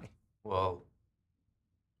 Can I? Well,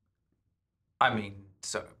 I mean,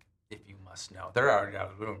 so if you must know, they're already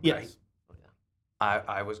out of the room, Yes. right?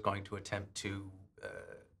 I was going to attempt to,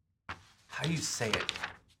 how do you say it?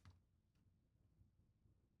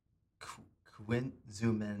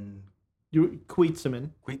 Quintzumen.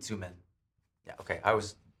 Queetzaman. Yeah, okay. I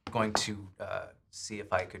was going to see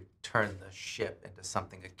if I could turn the ship into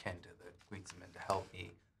something akin to the Quintzumen to help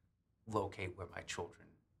me locate where my children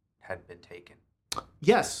had been taken.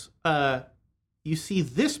 Yes. You see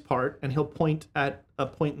this part, and he'll point at a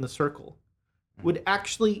point in the circle, would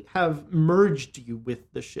actually have merged you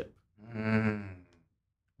with the ship.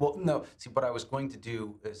 Well, no. See, what I was going to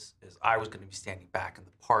do is I was going to be standing back, and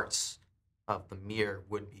the parts of the mirror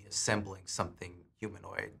would be assembling something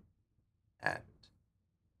humanoid. And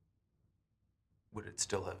would it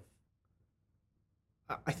still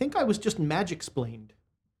have? I think I was just magic-splained.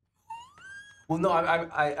 Well, no,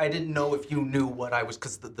 I didn't know if you knew what I was,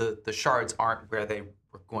 because the shards aren't where they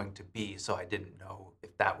were going to be, so I didn't know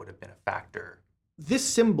if that would have been a factor. This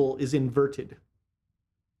symbol is inverted.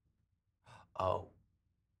 Oh,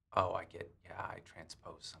 I get. Yeah, I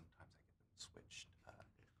transpose sometimes. I get them switched.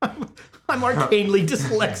 I'm arcanely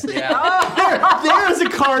dyslexic. Yeah. There's a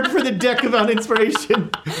card for the deck of inspiration.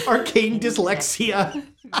 Arcane dyslexia.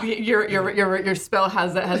 Your spell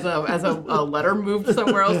has a letter moved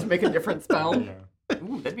somewhere else to make a different spell.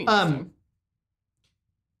 Ooh, that'd be interesting.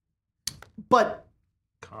 But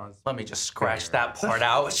Let me just scratch that part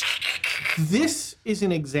out. this is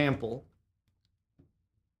an example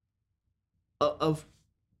of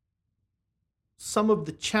some of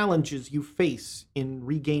the challenges you face in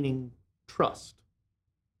regaining trust.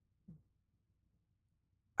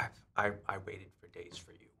 I waited for days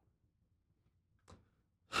for you.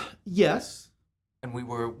 Yes. And we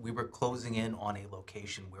were closing in on a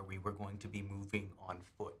location where we were going to be moving on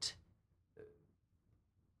foot.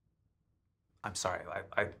 I'm sorry.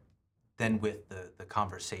 I then with the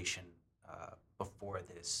conversation before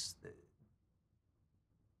this,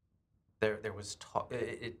 there was talk.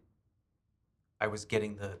 I was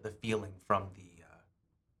getting the feeling from the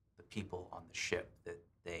people on the ship that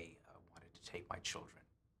they wanted to take my children.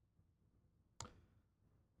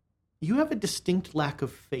 You have a distinct lack of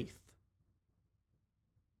faith.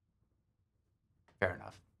 Fair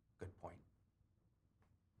enough. Good point.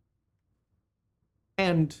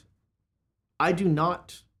 And I do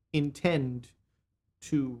not intend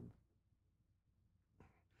to...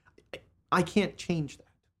 I can't change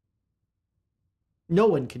that. No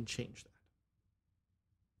one can change that.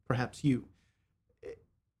 Perhaps you.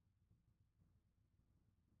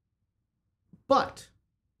 But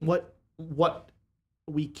what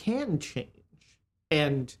we can change,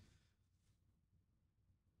 and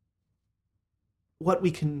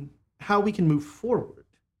how we can move forward,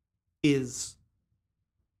 is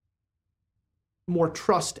more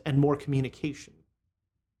trust and more communication.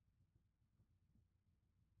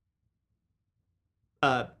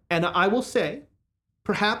 And I will say,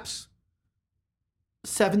 perhaps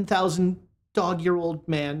 7,000 dog-year-old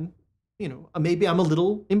man, maybe I'm a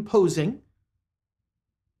little imposing.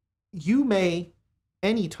 You may,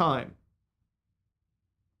 anytime,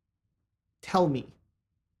 tell me,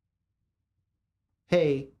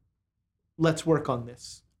 hey, let's work on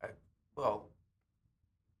this. I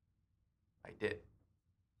did.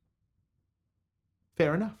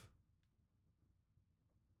 Fair enough.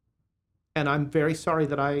 And I'm very sorry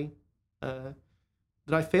that I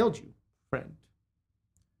failed you, friend.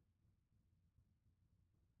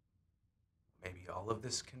 Maybe all of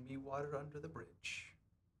this can be water under the bridge.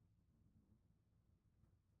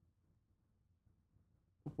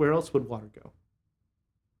 Where else would water go?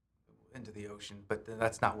 Into the ocean, but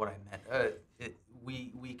that's not what I meant.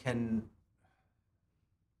 We can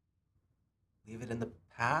leave it in the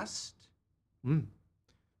past.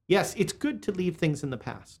 Yes, it's good to leave things in the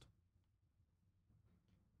past.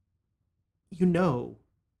 You know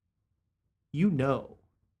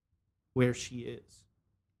where she is.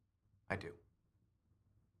 I do.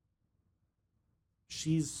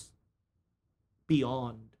 She's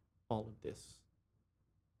beyond all of this.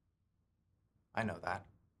 I know that.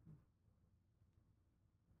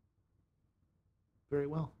 Very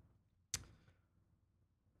well.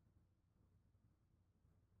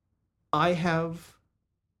 I have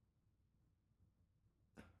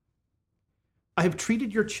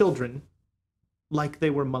treated your children like they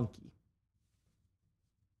were monkey.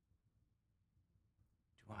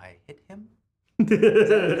 Do I hit him? Is that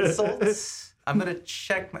an insult? I'm gonna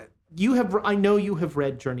check my... I know you have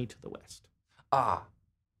read Journey to the West. Ah.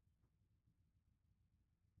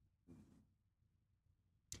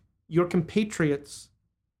 Your compatriots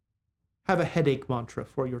have a headache mantra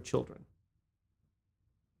for your children.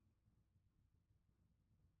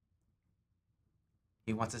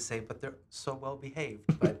 He wants to say, but they're so well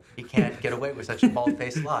behaved, but he can't get away with such a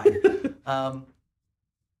bald-faced lie. I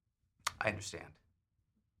understand.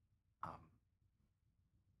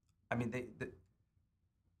 I mean, they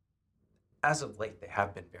as of late, they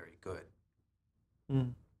have been very good.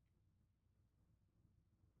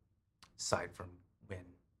 Aside from when,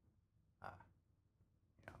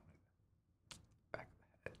 back of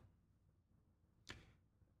the head.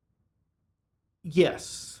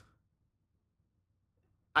 Yes.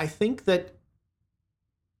 I think that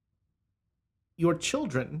your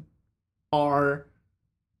children are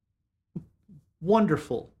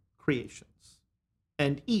wonderful creations,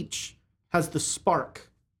 and each has the spark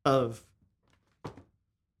of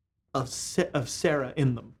Sarah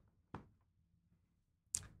in them.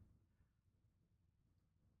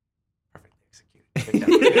 Perfectly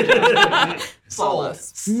executed.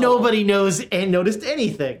 Flawless. Nobody noticed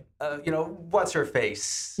anything. What's her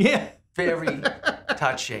face? Yeah. Very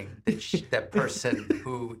touching. That person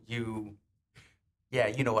who you... Yeah,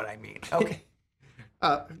 you know what I mean. Okay.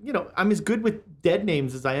 I'm as good with dead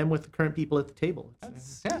names as I am with the current people at the table.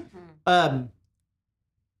 Yeah. And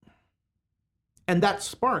that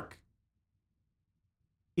spark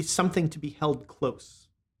is something to be held close.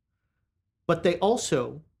 But they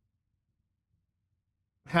also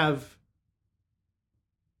have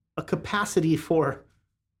a capacity for...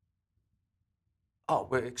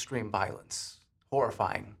 extreme violence.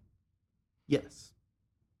 Horrifying. Yes.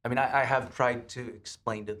 I mean, I have tried to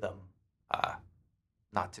explain to them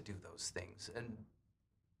not to do those things. And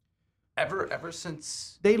ever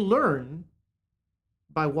since... They learn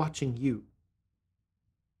by watching you.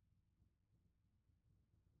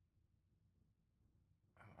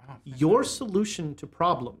 Your solution to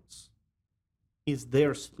problems is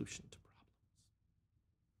their solution to problems.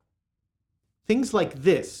 Things like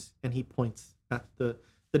this, and he points at the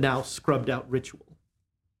now scrubbed out ritual,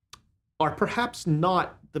 are perhaps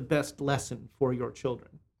not the best lesson for your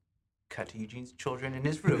children. Cut to Eugene's children in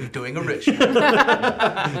his room doing a ritual.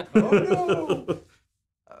 Oh no!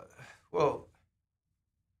 Well,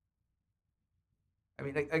 I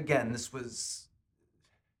mean, again, this was.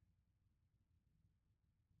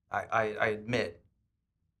 I admit,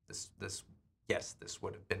 this yes, this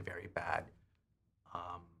would have been very bad.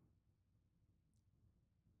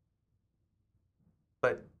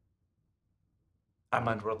 But I'm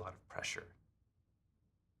under a lot of pressure.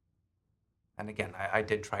 And again, I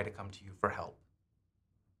did try to come to you for help.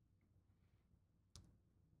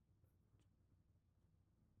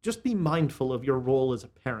 Just be mindful of your role as a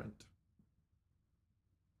parent.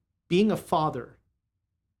 Being a father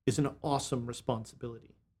is an awesome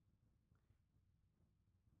responsibility,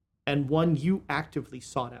 and one you actively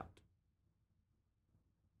sought out.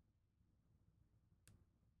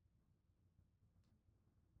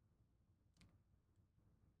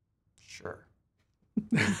 Sure.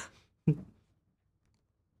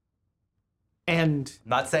 And I'm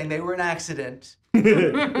not saying they were an accident.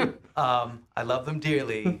 I love them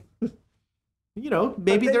dearly. You know,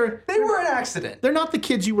 maybe they were an accident. They're not the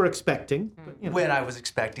kids you were expecting. But, you know. When I was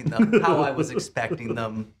expecting them, how I was expecting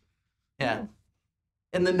them. Yeah.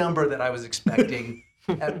 In the number that I was expecting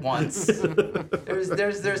at once.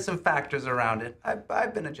 There's some factors around it.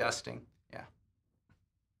 I've been adjusting. Yeah.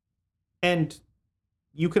 And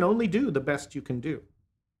you can only do the best you can do.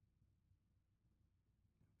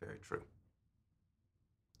 Very true.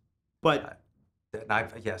 But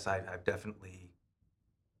I've definitely,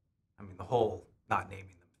 I mean, the whole not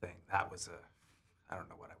naming them thing, that was I don't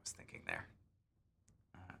know what I was thinking there.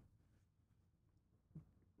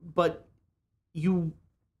 But you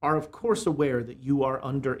are, of course, aware that you are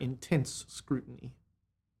under intense scrutiny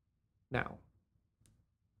now.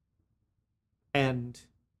 And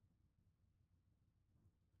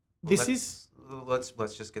let's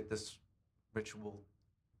just get this ritual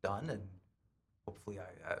done, and hopefully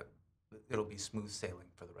it'll be smooth sailing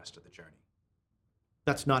for the rest of the journey.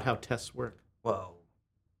 That's not how tests work. Well,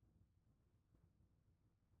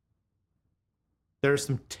 there are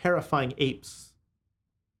some terrifying apes.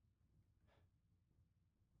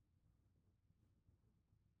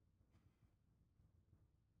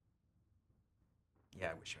 Yeah,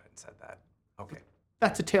 I wish you hadn't said that. Okay.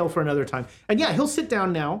 That's a tale for another time. And yeah, he'll sit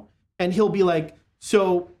down now and he'll be like,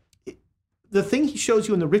 so the thing he shows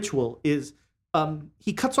you in the ritual is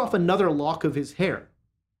he cuts off another lock of his hair.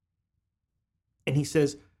 And he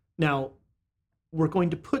says, now, we're going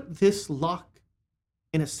to put this lock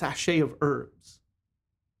in a sachet of herbs.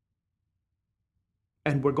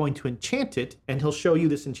 And we're going to enchant it, and he'll show you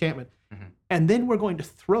this enchantment. Mm-hmm. And then we're going to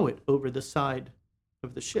throw it over the side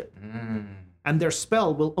of the ship. Mm. And their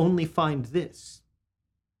spell will only find this.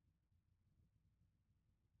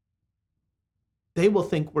 They will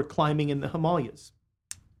think we're climbing in the Himalayas.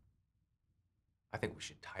 I think we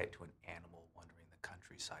should tie it to an animal wandering the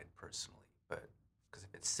countryside personally, but because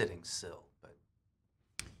if it's sitting still, but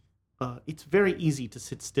it's very easy to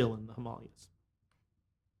sit still in the Himalayas.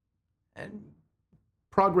 And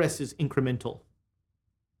progress is incremental.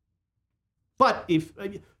 But if,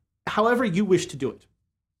 however you wish to do it.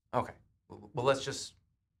 Okay. Well, let's just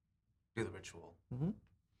do the ritual. Mm-hmm.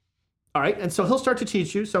 All right, and so he'll start to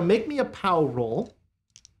teach you. So make me a POW roll.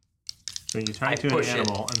 So you tie it to an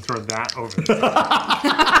animal and throw that over the top.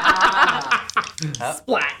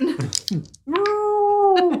 Splat.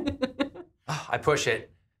 I push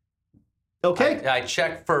it. Okay. I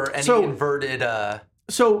check for any inverted...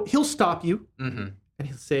 So he'll stop you, mm-hmm. and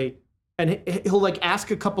he'll say... And he'll like ask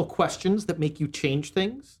a couple questions that make you change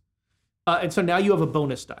things. And so now you have a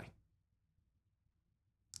bonus die.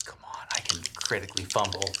 Come on, I can critically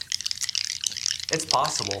fumble. It's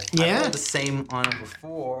possible. Yeah. I rolled the same on it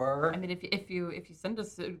before. I mean, if you send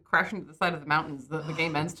us crashing to the side of the mountains, the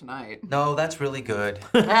game ends tonight. No, that's really good.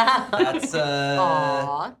 That's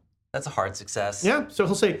Aww. That's a hard success. Yeah. So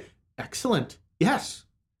he'll say, "Excellent. Yes,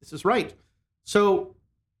 this is right." So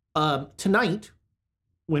tonight,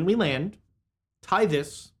 when we land, tie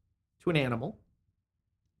this to an animal,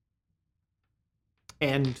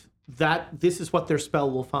 and this is what their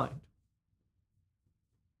spell will find.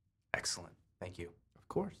 Excellent. Thank you. Of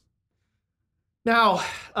course. Now,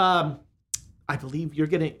 I believe you're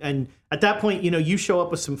getting, and at that point, you show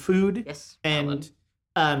up with some food. Yes. And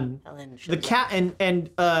Helen the cat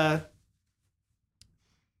and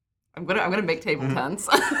I'm gonna make table tents.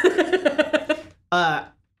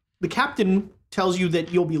 The captain tells you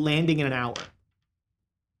that you'll be landing in an hour.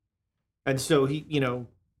 And so he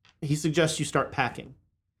suggests you start packing.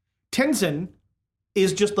 Tenzin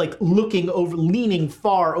is just like leaning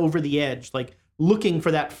far over the edge, like looking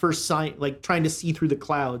for that first sign, like trying to see through the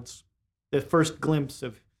clouds, the first glimpse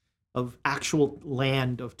of actual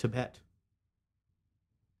land of Tibet.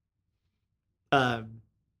 And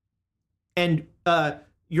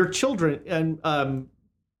your children,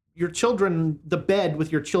 the bed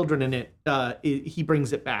with your children in it, he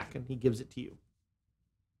brings it back and he gives it to you.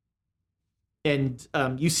 And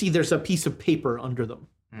you see there's a piece of paper under them.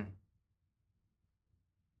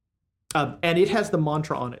 And it has the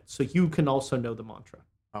mantra on it, so you can also know the mantra.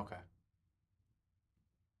 Okay.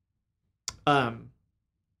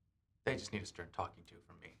 They just need to start talking to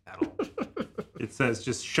from me. That'll. It says,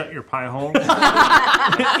 just shut your pie hole.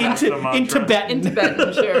 in Tibetan. In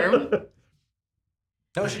Tibetan, sure.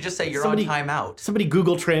 No, it should just say you're on timeout. Somebody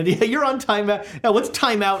Google Translate. Yeah, you're on timeout. Now, what's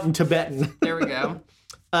timeout in Tibetan? There we go.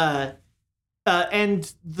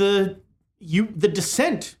 And the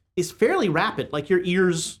descent is fairly rapid. Like your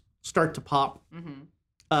ears start to pop.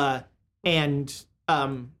 And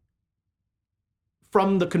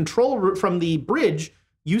from the bridge,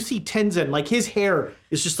 you see Tenzin, like his hair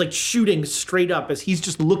is just like shooting straight up as he's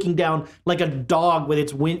just looking down like a dog with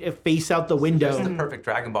its face out the window. That's the perfect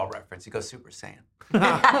Dragon Ball reference. He goes Super Saiyan.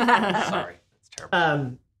 Sorry, that's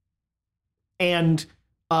terrible.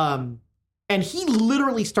 And he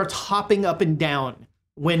literally starts hopping up and down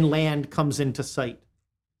when land comes into sight.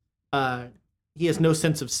 He has no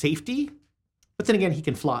sense of safety, but then again, he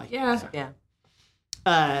can fly. Yeah. So.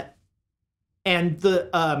 Yeah. And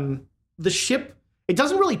the ship, it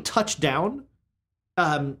doesn't really touch down.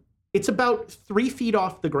 It's about 3 feet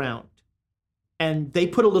off the ground, and they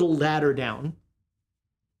put a little ladder down.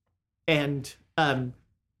 And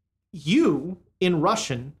you, in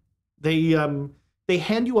Russian, they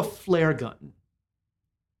hand you a flare gun.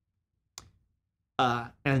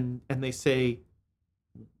 And they say,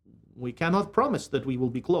 we cannot promise that we will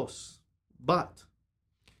be close, but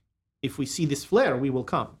if we see this flare, we will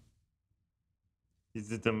come.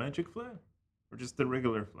 Is it a magic flare or just the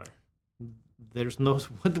regular flare? There's no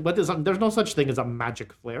there's no such thing as a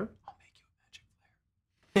magic flare. I'll make you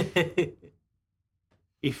a magic flare.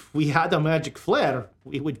 If we had a magic flare,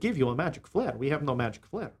 we would give you a magic flare. We have no magic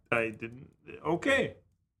flare. I didn't. Okay.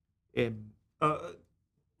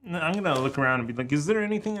 I'm gonna look around and be like, "Is there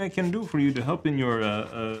anything I can do for you to help in your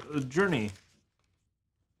journey?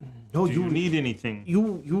 No, do you need anything?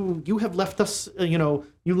 You have left us. You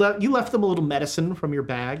left them a little medicine from your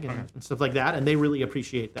bag and stuff like that, and they really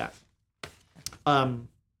appreciate that.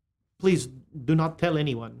 Please do not tell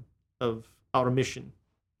anyone of our mission.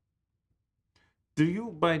 Do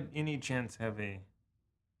you, by any chance, have a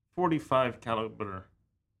 45 caliber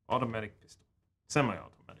automatic pistol,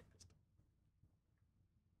 semi-automatic pistol,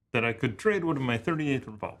 that I could trade one of my 38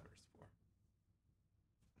 revolvers for?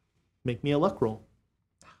 Make me a luck roll.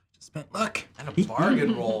 Just spent luck. And a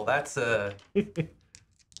bargain roll. That's a...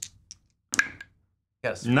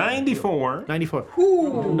 Yes. 94. 94.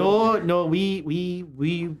 No,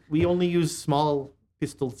 we only use small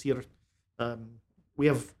pistols here. We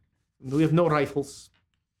have no rifles.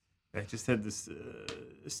 I just had this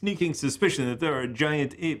sneaking suspicion that there are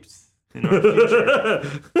giant apes in our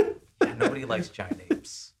future. Yeah, nobody likes giant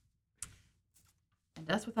apes. And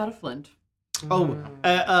that's without a flint. The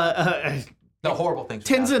horrible things.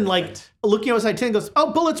 Tenzin, looking outside, Tenzin goes,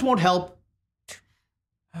 "Oh, bullets won't help."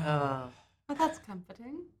 Well, that's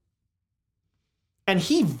comforting. And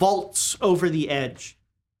he vaults over the edge.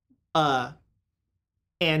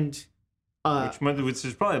 Which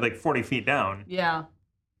is probably like 40 feet down. Yeah.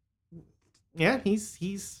 Yeah, he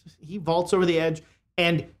vaults over the edge,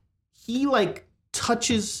 and he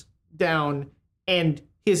touches down, and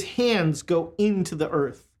his hands go into the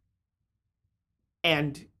earth.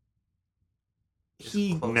 And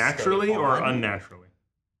he naturally or unnaturally?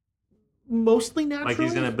 Mostly naturally. Like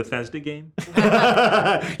he's in a Bethesda game?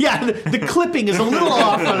 Yeah, the clipping is a little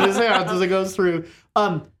off on his hands as it goes through.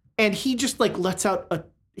 And he just lets out a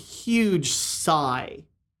huge sigh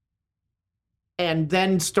and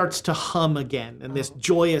then starts to hum again in this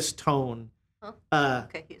joyous tone.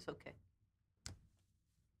 Okay, he's okay.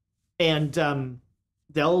 And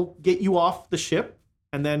they'll get you off the ship,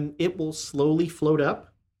 and then it will slowly float up.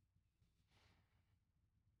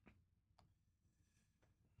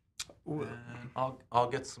 And I'll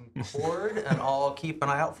get some cord, and I'll keep an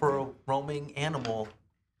eye out for a roaming animal.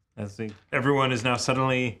 I think everyone is now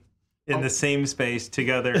suddenly in the same space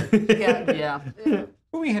together. Yeah.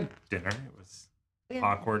 Well, we had dinner.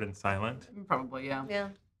 awkward and silent. Probably, yeah. Yeah.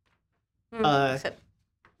 Except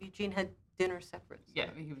Eugene had dinner separate. Yeah,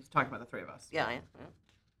 he was talking about the three of us. Yeah.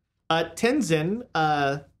 Tenzin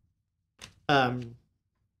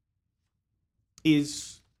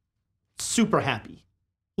is super happy.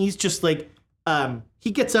 He's just like,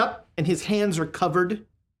 he gets up and his hands are covered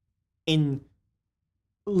in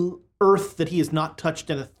earth that he has not touched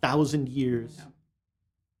in 1,000 years.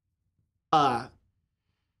 And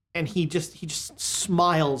he just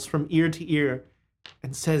smiles from ear to ear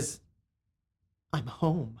and says, "I'm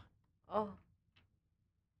home." Oh.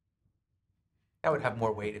 That would have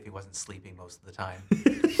more weight if he wasn't sleeping most of the time.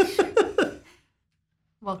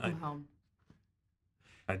 Welcome home.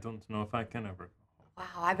 I don't know if I can ever. Wow,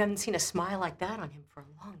 I haven't seen a smile like that on him for a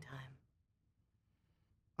long time.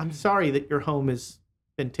 I'm sorry that your home has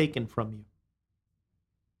been taken from you.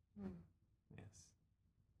 Yes.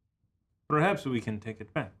 Perhaps we can take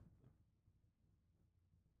it back.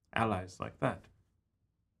 Allies like that.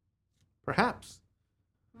 Perhaps.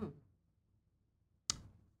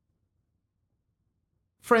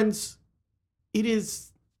 Friends, it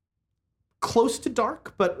is close to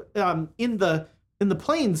dark, but in the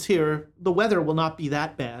plains here, the weather will not be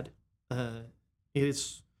that bad. It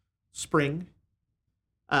is spring,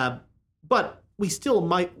 but we still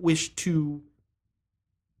might wish to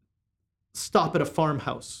stop at a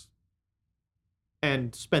farmhouse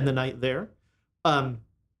and spend the night there. I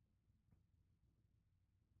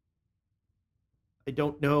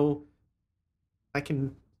don't know. I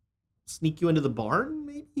can sneak you into the barn,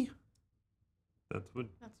 maybe? That would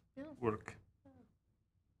work.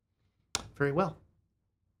 Very well.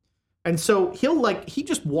 And so he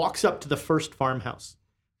just walks up to the first farmhouse,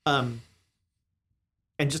 and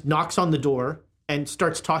just knocks on the door and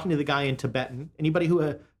starts talking to the guy in Tibetan. Anybody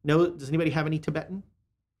who does anybody have any Tibetan?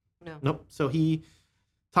 No. Nope. So he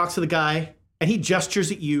talks to the guy and he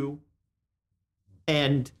gestures at you,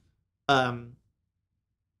 and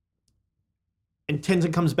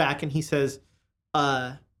Tenzin comes back and he says,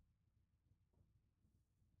 Pekinga,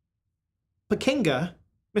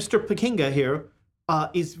 Mr. Pekinga here,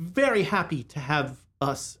 is very happy to have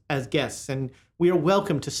us as guests, and we are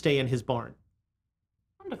welcome to stay in his barn.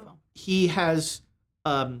 Wonderful. He has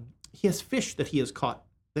fish that he has caught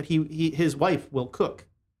that his wife will cook,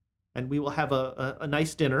 and we will have a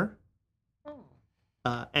nice dinner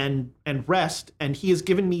and rest. And he has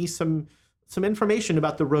given me some information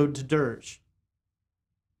about the road to Dirge.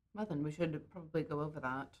 Well, then we should probably go over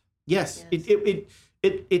that. Yes.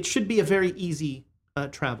 It should be a very easy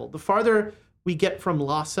travel. The farther we get from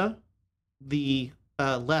Lhasa, the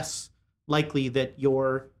less likely that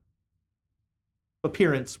your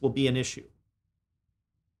appearance will be an issue.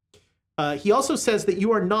 He also says that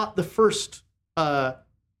you are not the first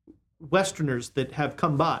Westerners that have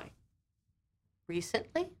come by.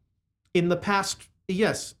 Recently? In the past,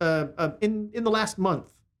 yes. In the last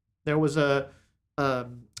month, there was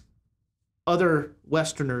other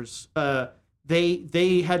Westerners.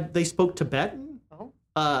 They spoke Tibetan.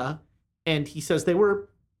 Oh. And he says they were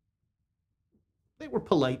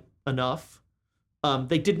polite enough.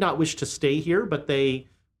 They did not wish to stay here, but they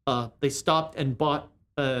stopped and bought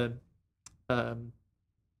food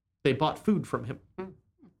from him.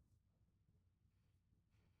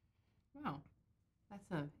 Wow,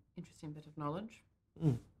 that's an interesting bit of knowledge.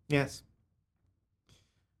 Yes.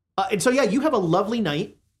 And so yeah, you have a lovely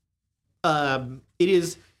night.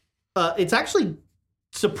 It's actually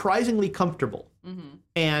surprisingly comfortable,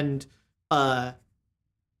 and it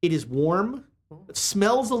is warm. It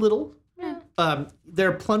smells a little. Yeah. There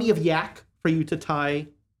are plenty of yak for you to tie.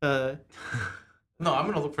 No, I'm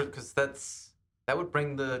gonna look for, because that would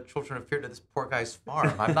bring the children of fear to this poor guy's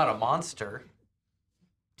farm. I'm not a monster.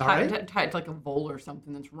 All right. Tied to like a vole or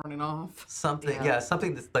something that's running off. Something that's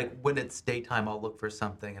like, when it's daytime, I'll look for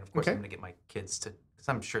something, and of course I'm gonna get my kids to, because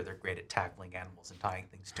I'm sure they're great at tackling animals and tying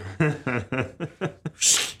things to them.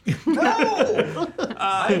 No,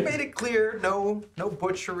 I made it clear, no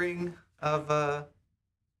butchering of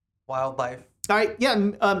wildlife. All right.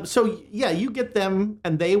 Yeah. So yeah, you get them,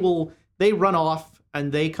 and they run off,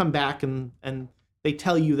 and they come back, and they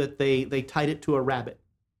tell you that they tied it to a rabbit.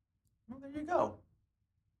 Well, there you go.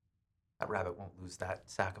 That rabbit won't lose that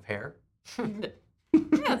sack of hair. Yeah,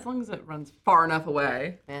 as long as it runs far enough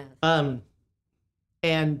away. Yeah.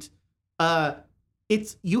 And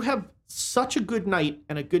you have such a good night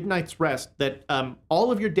and a good night's rest that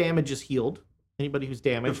all of your damage is healed. Anybody who's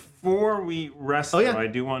damaged. Before we rest, Oh, yeah. though, I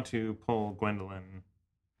do want to pull Gwendolyn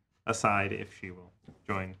aside if she will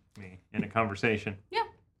join me in a conversation. Yeah.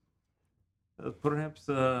 Perhaps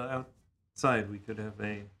outside we could have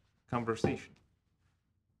a conversation.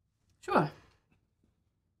 Sure.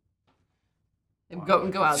 And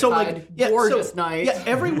go outside. So like, Gorgeous night. Yeah,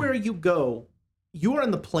 everywhere you go, you are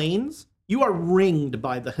in the plains. You are ringed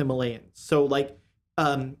by the Himalayas. So like,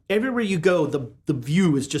 everywhere you go, the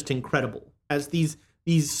view is just incredible as these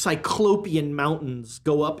cyclopean mountains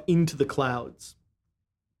go up into the clouds.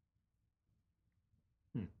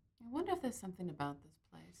 I wonder if there's something about this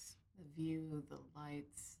place. The view, the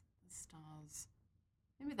lights, the stars.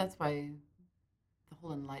 Maybe that's why the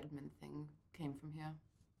whole Enlightenment thing came from here.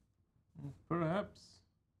 Perhaps.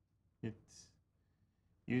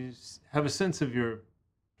 Have a sense of your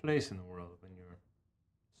place in the world when you're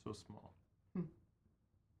so small.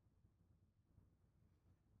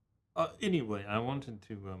 Anyway, I wanted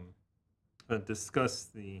to discuss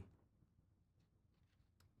the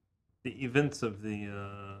events of the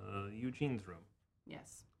Eugene's room.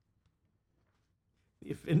 Yes.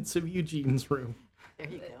 The events of Eugene's room. There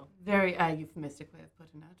you go. Very euphemistic way of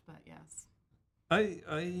putting it, but yes.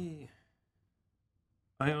 I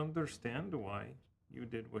understand why you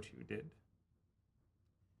did what you did.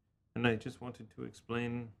 And I just wanted to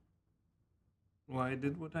explain why I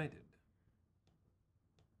did what I did.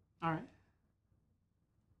 All right.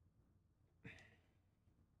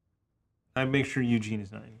 I make sure Eugene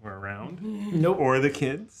is not anywhere around. Nope. Or the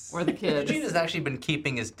kids. Or the kids. Eugene has actually been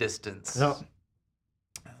keeping his distance. No.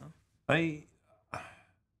 It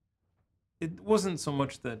wasn't so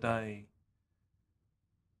much that I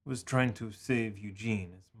was trying to save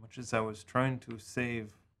Eugene as much as I was trying to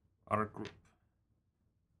save our group.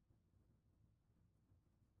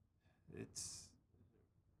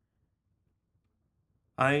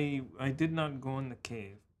 I did not go in the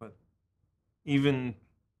cave, but even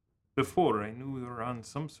before I knew we were on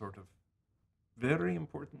some sort of very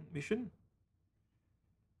important mission.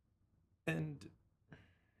 And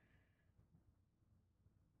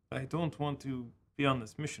I don't want to be on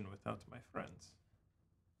this mission without my friends.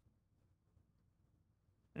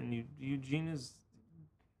 And Eugene is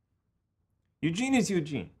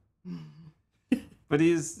Eugene. But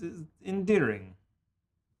he is endearing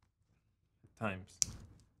at times.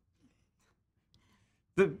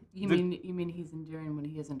 You mean he's enduring when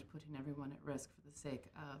he isn't putting everyone at risk for the sake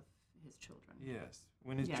of his children? Yes,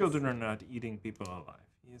 when his children are not eating people alive,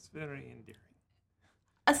 he is very endearing.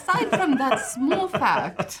 Aside from that small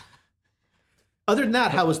fact, Other than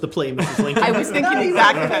that, how was the play, Mrs. Lincoln? I was thinking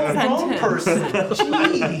exactly that sentence.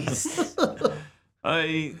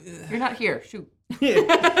 Jeez. You're not here. Shoot.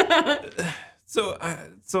 So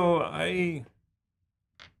I,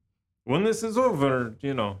 when this is over,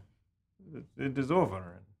 it is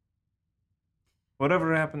over.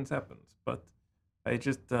 Whatever happens, happens. But I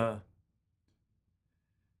just,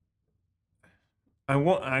 I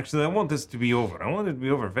want this to be over. I want it to be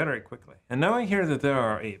over very quickly. And now I hear that there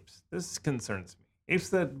are apes. This concerns me. Apes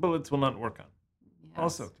that bullets will not work on. Yes.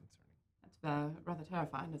 Also concerning. That's rather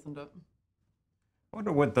terrifying, isn't it? I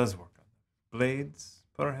wonder what does work on them. Blades,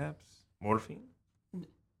 perhaps? Morphine?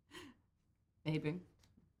 Maybe.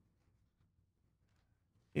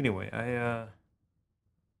 Anyway, I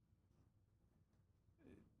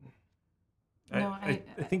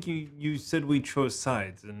think you said we chose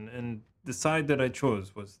sides, and the side that I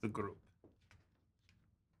chose was the group.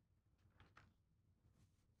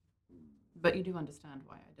 But you do understand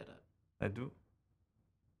why I did it. I do.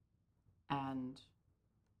 And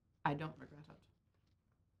I don't regret it.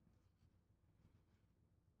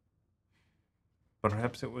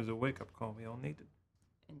 Perhaps it was a wake-up call we all needed.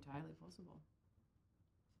 Entirely possible.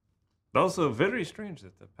 Also, very strange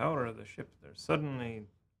that the power of the ship, there's suddenly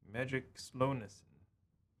magic slowness.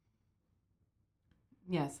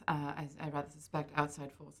 Yes, I rather suspect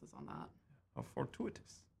outside forces on that. How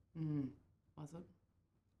fortuitous. Was it?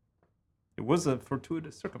 It was a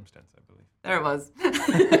fortuitous circumstance, I believe. There it was.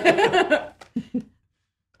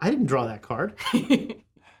 I didn't draw that card.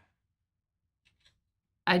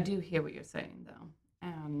 I do hear what you're saying, though.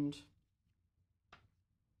 And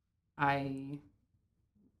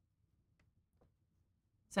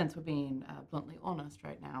since we're being bluntly honest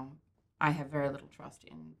right now, I have very little trust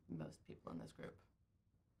in most people in this group.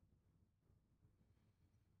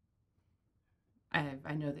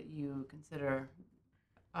 I know that you consider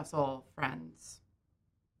us all friends.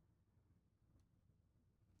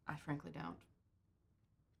 I frankly don't.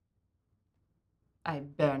 I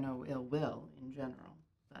bear no ill will in general,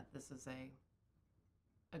 but this is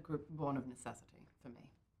a group born of necessity for me.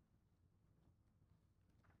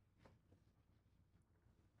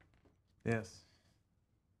 Yes.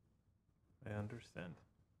 I understand.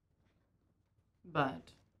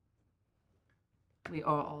 But we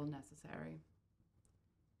are all necessary.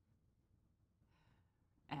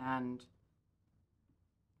 And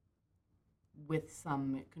with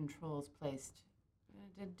some controls placed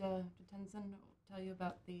Did Tenzin tell you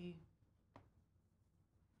about the...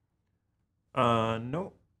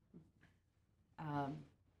 No.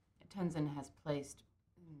 Tenzin has placed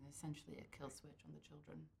essentially a kill switch on the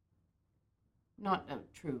children. Not a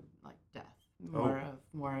true, death. More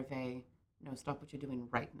of a, no, stop what you're doing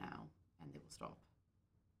right now, and they will stop.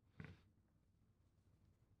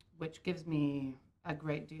 Which gives me a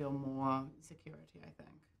great deal more security, I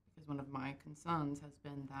think. Because one of my concerns has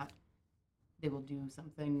been that they will do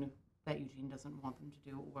something that Eugene doesn't want them to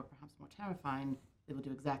do, or perhaps more terrifying, they will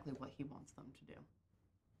do exactly what he wants them to do.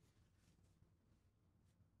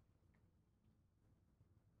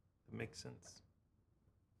 That makes sense.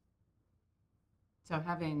 So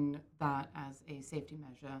having that as a safety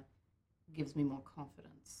measure gives me more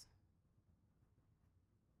confidence.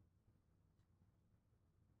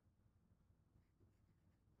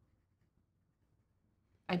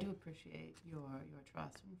 I do appreciate your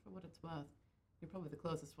trust, and for what it's worth, you're probably the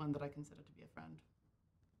closest one that I consider to be a friend.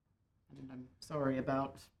 And I'm sorry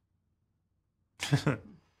about... sorry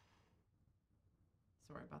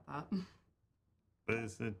about that. But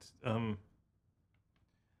is it,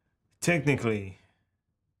 technically,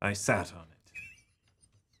 I sat on it.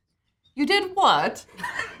 You did what?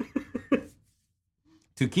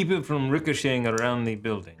 To keep it from ricocheting around the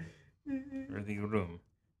building, or the room.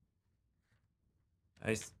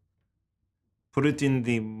 I put it in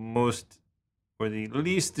the most, or the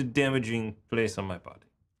least damaging place on my body.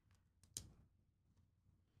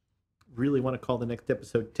 Really want to call the next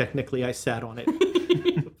episode, Technically I Sat on It.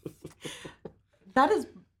 That is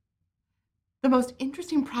the most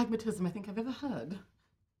interesting pragmatism I think I've ever heard.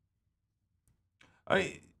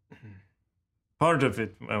 Part of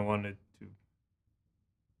it, I wanted to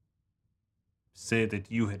say that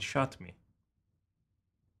you had shot me.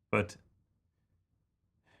 But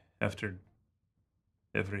after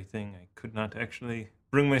everything, I could not actually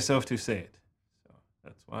bring myself to say it. So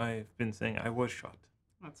that's why I've been saying I was shot.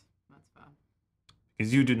 That's fair.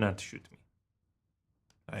 Because you did not shoot me.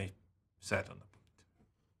 I sat on the point.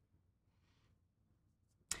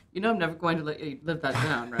 You know I'm never going to let you live that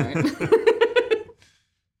down, right?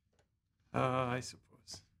 I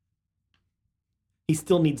suppose. He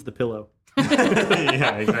still needs the pillow.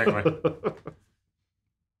 Yeah, exactly.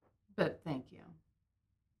 But thank you.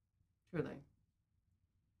 Truly.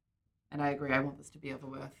 And I agree, I want this to be over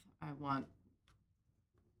with. I want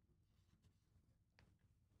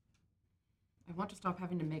to stop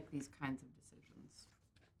having to make these kinds of decisions.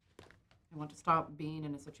 I want to stop being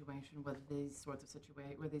in a situation where these sorts of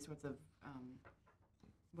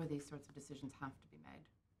decisions have to be made.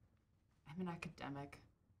 I'm an academic.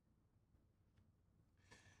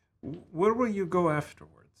 Where will you go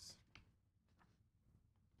afterwards?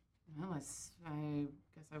 Well, I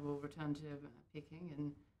guess I will return to Peking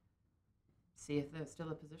and see if there's still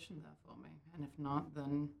a position there for me. And if not,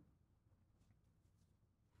 then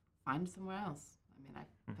find somewhere else. I mean, I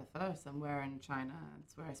prefer somewhere in China.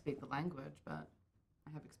 It's where I speak the language, but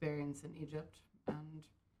I have experience in Egypt and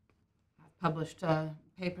I've published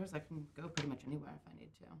papers. I can go pretty much anywhere if I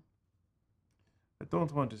need to. I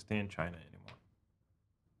don't want to stay in China anymore.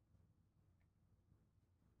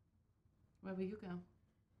 Where will you go?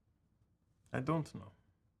 I don't know.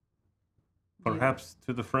 Perhaps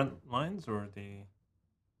to the front lines, or the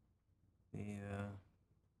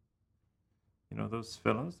those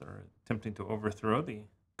fellows that are attempting to overthrow the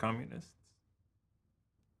communists.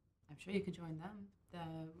 I'm sure you could join them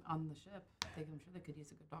on the ship. I'm sure they could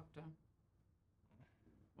use a good doctor.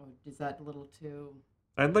 Or is that a little too...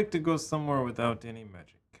 I'd like to go somewhere without any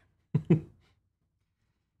magic.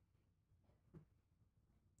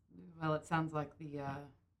 Well, it sounds like the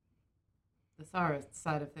Tsarist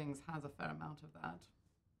side of things has a fair amount of that.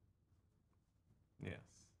 Yes.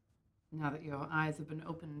 Now that your eyes have been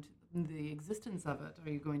opened to the existence of it, are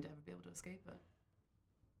you going to ever be able to escape it?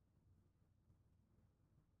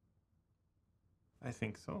 I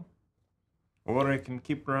think so. Or I can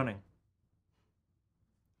keep running.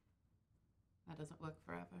 That doesn't work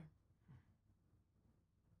forever.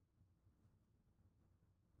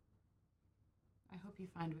 I hope you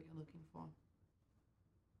find what you're looking for.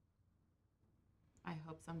 I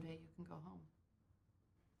hope someday you can go home.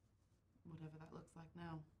 Whatever that looks like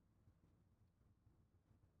now.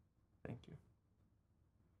 Thank you.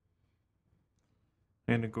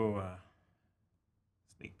 I'm going to go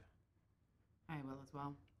sleep. I will as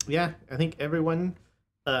well. Yeah, I think everyone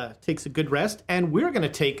takes a good rest, and we're going to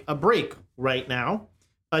take a break right now.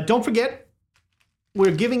 Don't forget,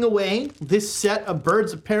 we're giving away this set of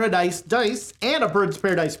Birds of Paradise dice and a Birds of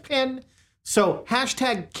Paradise pin. So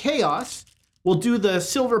 #chaos We'll do the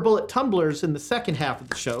silver bullet tumblers in the second half of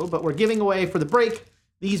the show, but we're giving away for the break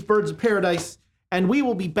these Birds of Paradise, and we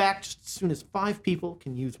will be back just as soon as 5 people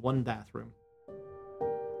can use 1 bathroom.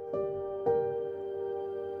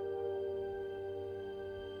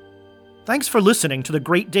 Thanks for listening to the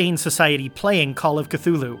Great Dane Society playing Call of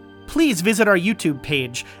Cthulhu. Please visit our YouTube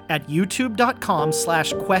page at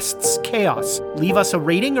youtube.com/questschaos. Leave us a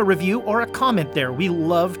rating, a review, or a comment there. We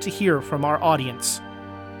love to hear from our audience.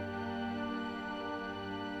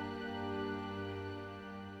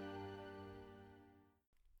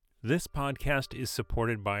 This podcast is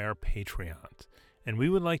supported by our Patreons, and we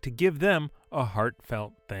would like to give them a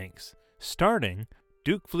heartfelt thanks, starting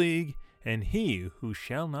Duke Fleeg and He Who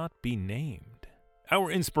Shall Not Be Named.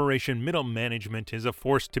 Our inspiration middle management is a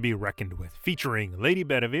force to be reckoned with, featuring Lady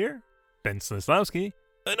Bedivere, Ben Slislawski,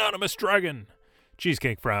 Anonymous Dragon,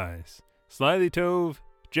 Cheesecake Fries, Slyly Tove,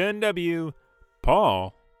 Jen W.,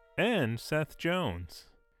 Paul, and Seth Jones.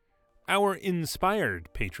 Our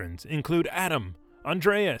inspired patrons include Adam,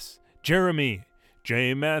 Andreas, Jeremy,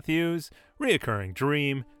 Jay Matthews, Reoccurring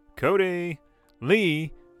Dream, Cody,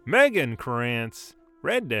 Lee, Megan Krantz,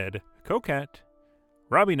 Red Dead, Coquette,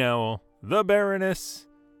 Robbie Nowell, The Baroness,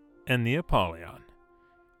 and the Apollyon.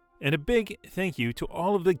 And a big thank you to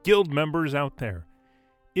all of the guild members out there.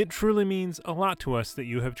 It truly means a lot to us that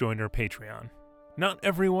you have joined our Patreon. Not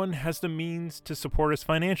everyone has the means to support us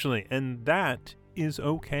financially, and that is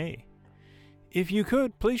okay. If you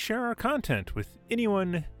could, please share our content with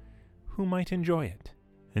anyone who might enjoy it.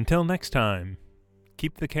 Until next time,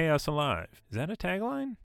 keep the chaos alive. Is that a tagline?